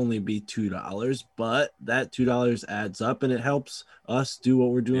might only be $2, but that $2 adds up, and it helps us do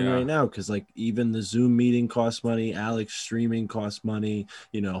what we're doing right now, because like even the Zoom meeting costs money, Alex streaming costs money,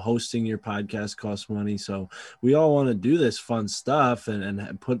 hosting your podcast costs money. So we all want to do this fun stuff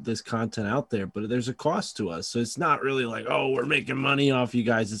and put this content out there, but there's a cost to us. So it's not really like, oh, we're making money off you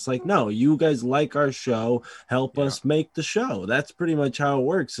guys. It's like, no, you guys like our show, help us make the show. That's pretty much how it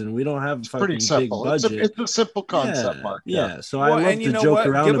works, and we don't have a fucking big budget. It's a simple concept, Mark. So I love to joke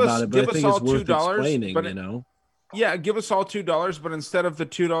around about it, but I think it's worth explaining. Yeah, give us all $2, but instead of the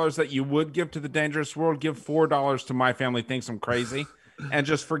 $2 that you would give to the Dangerous World, give $4 to My Family Thinks I'm Crazy, and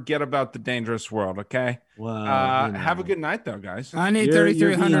just forget about the Dangerous World. Okay. Wow. Have a good night, though, guys. I need $3,300.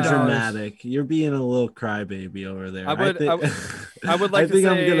 You're being dramatic. You're being a little crybaby over there. I would like to say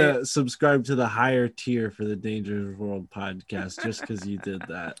I'm gonna subscribe to the higher tier for the Dangerous World podcast just because you did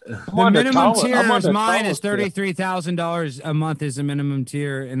that. The minimum tier is mine is $33,000 a month is the minimum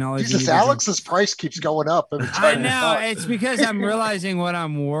tier, and all. Jesus, Alex's price keeps going up. I know it's because I'm realizing what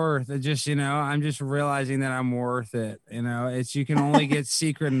I'm worth. It just I'm just realizing that I'm worth it. It's you can only get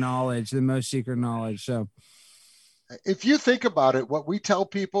secret knowledge, the most secret knowledge. So. If you think about it, what we tell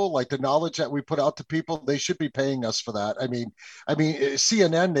people, like the knowledge that we put out to people, they should be paying us for that. I mean,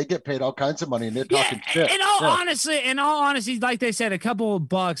 CNN, they get paid all kinds of money, and they're talking shit. In all honesty, like they said, a couple of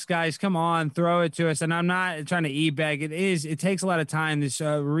bucks, guys, come on, throw it to us. And I'm not trying to e-bag. It takes a lot of time. This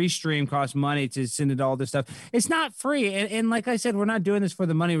restream costs money to send it all this stuff. It's not free. And like I said, we're not doing this for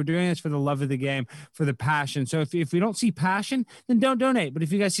the money. We're doing this for the love of the game, for the passion. So if we don't see passion, then don't donate. But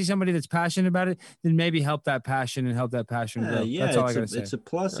if you guys see somebody that's passionate about it, then maybe help that passion and help that passion grow. That's all I gotta say. It's a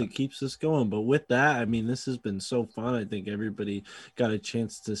plus. It keeps us going. But with that, I mean, this has been so fun. I think everybody got a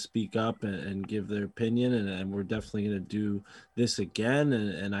chance to speak up and give their opinion, and we're definitely going to do this again.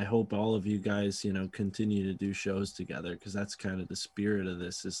 And I hope all of you guys, continue to do shows together, because that's kind of the spirit of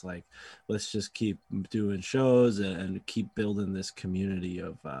this. Is like, let's just keep doing shows and keep building this community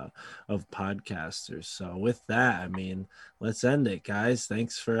of podcasters. So with that, I mean, let's end it, guys.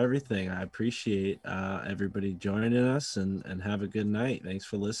 Thanks for everything. I appreciate everybody joining us, and have a good night. Thanks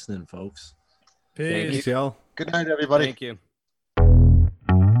for listening, folks. Peace. Thanks, y'all. Good night, everybody. Thank you.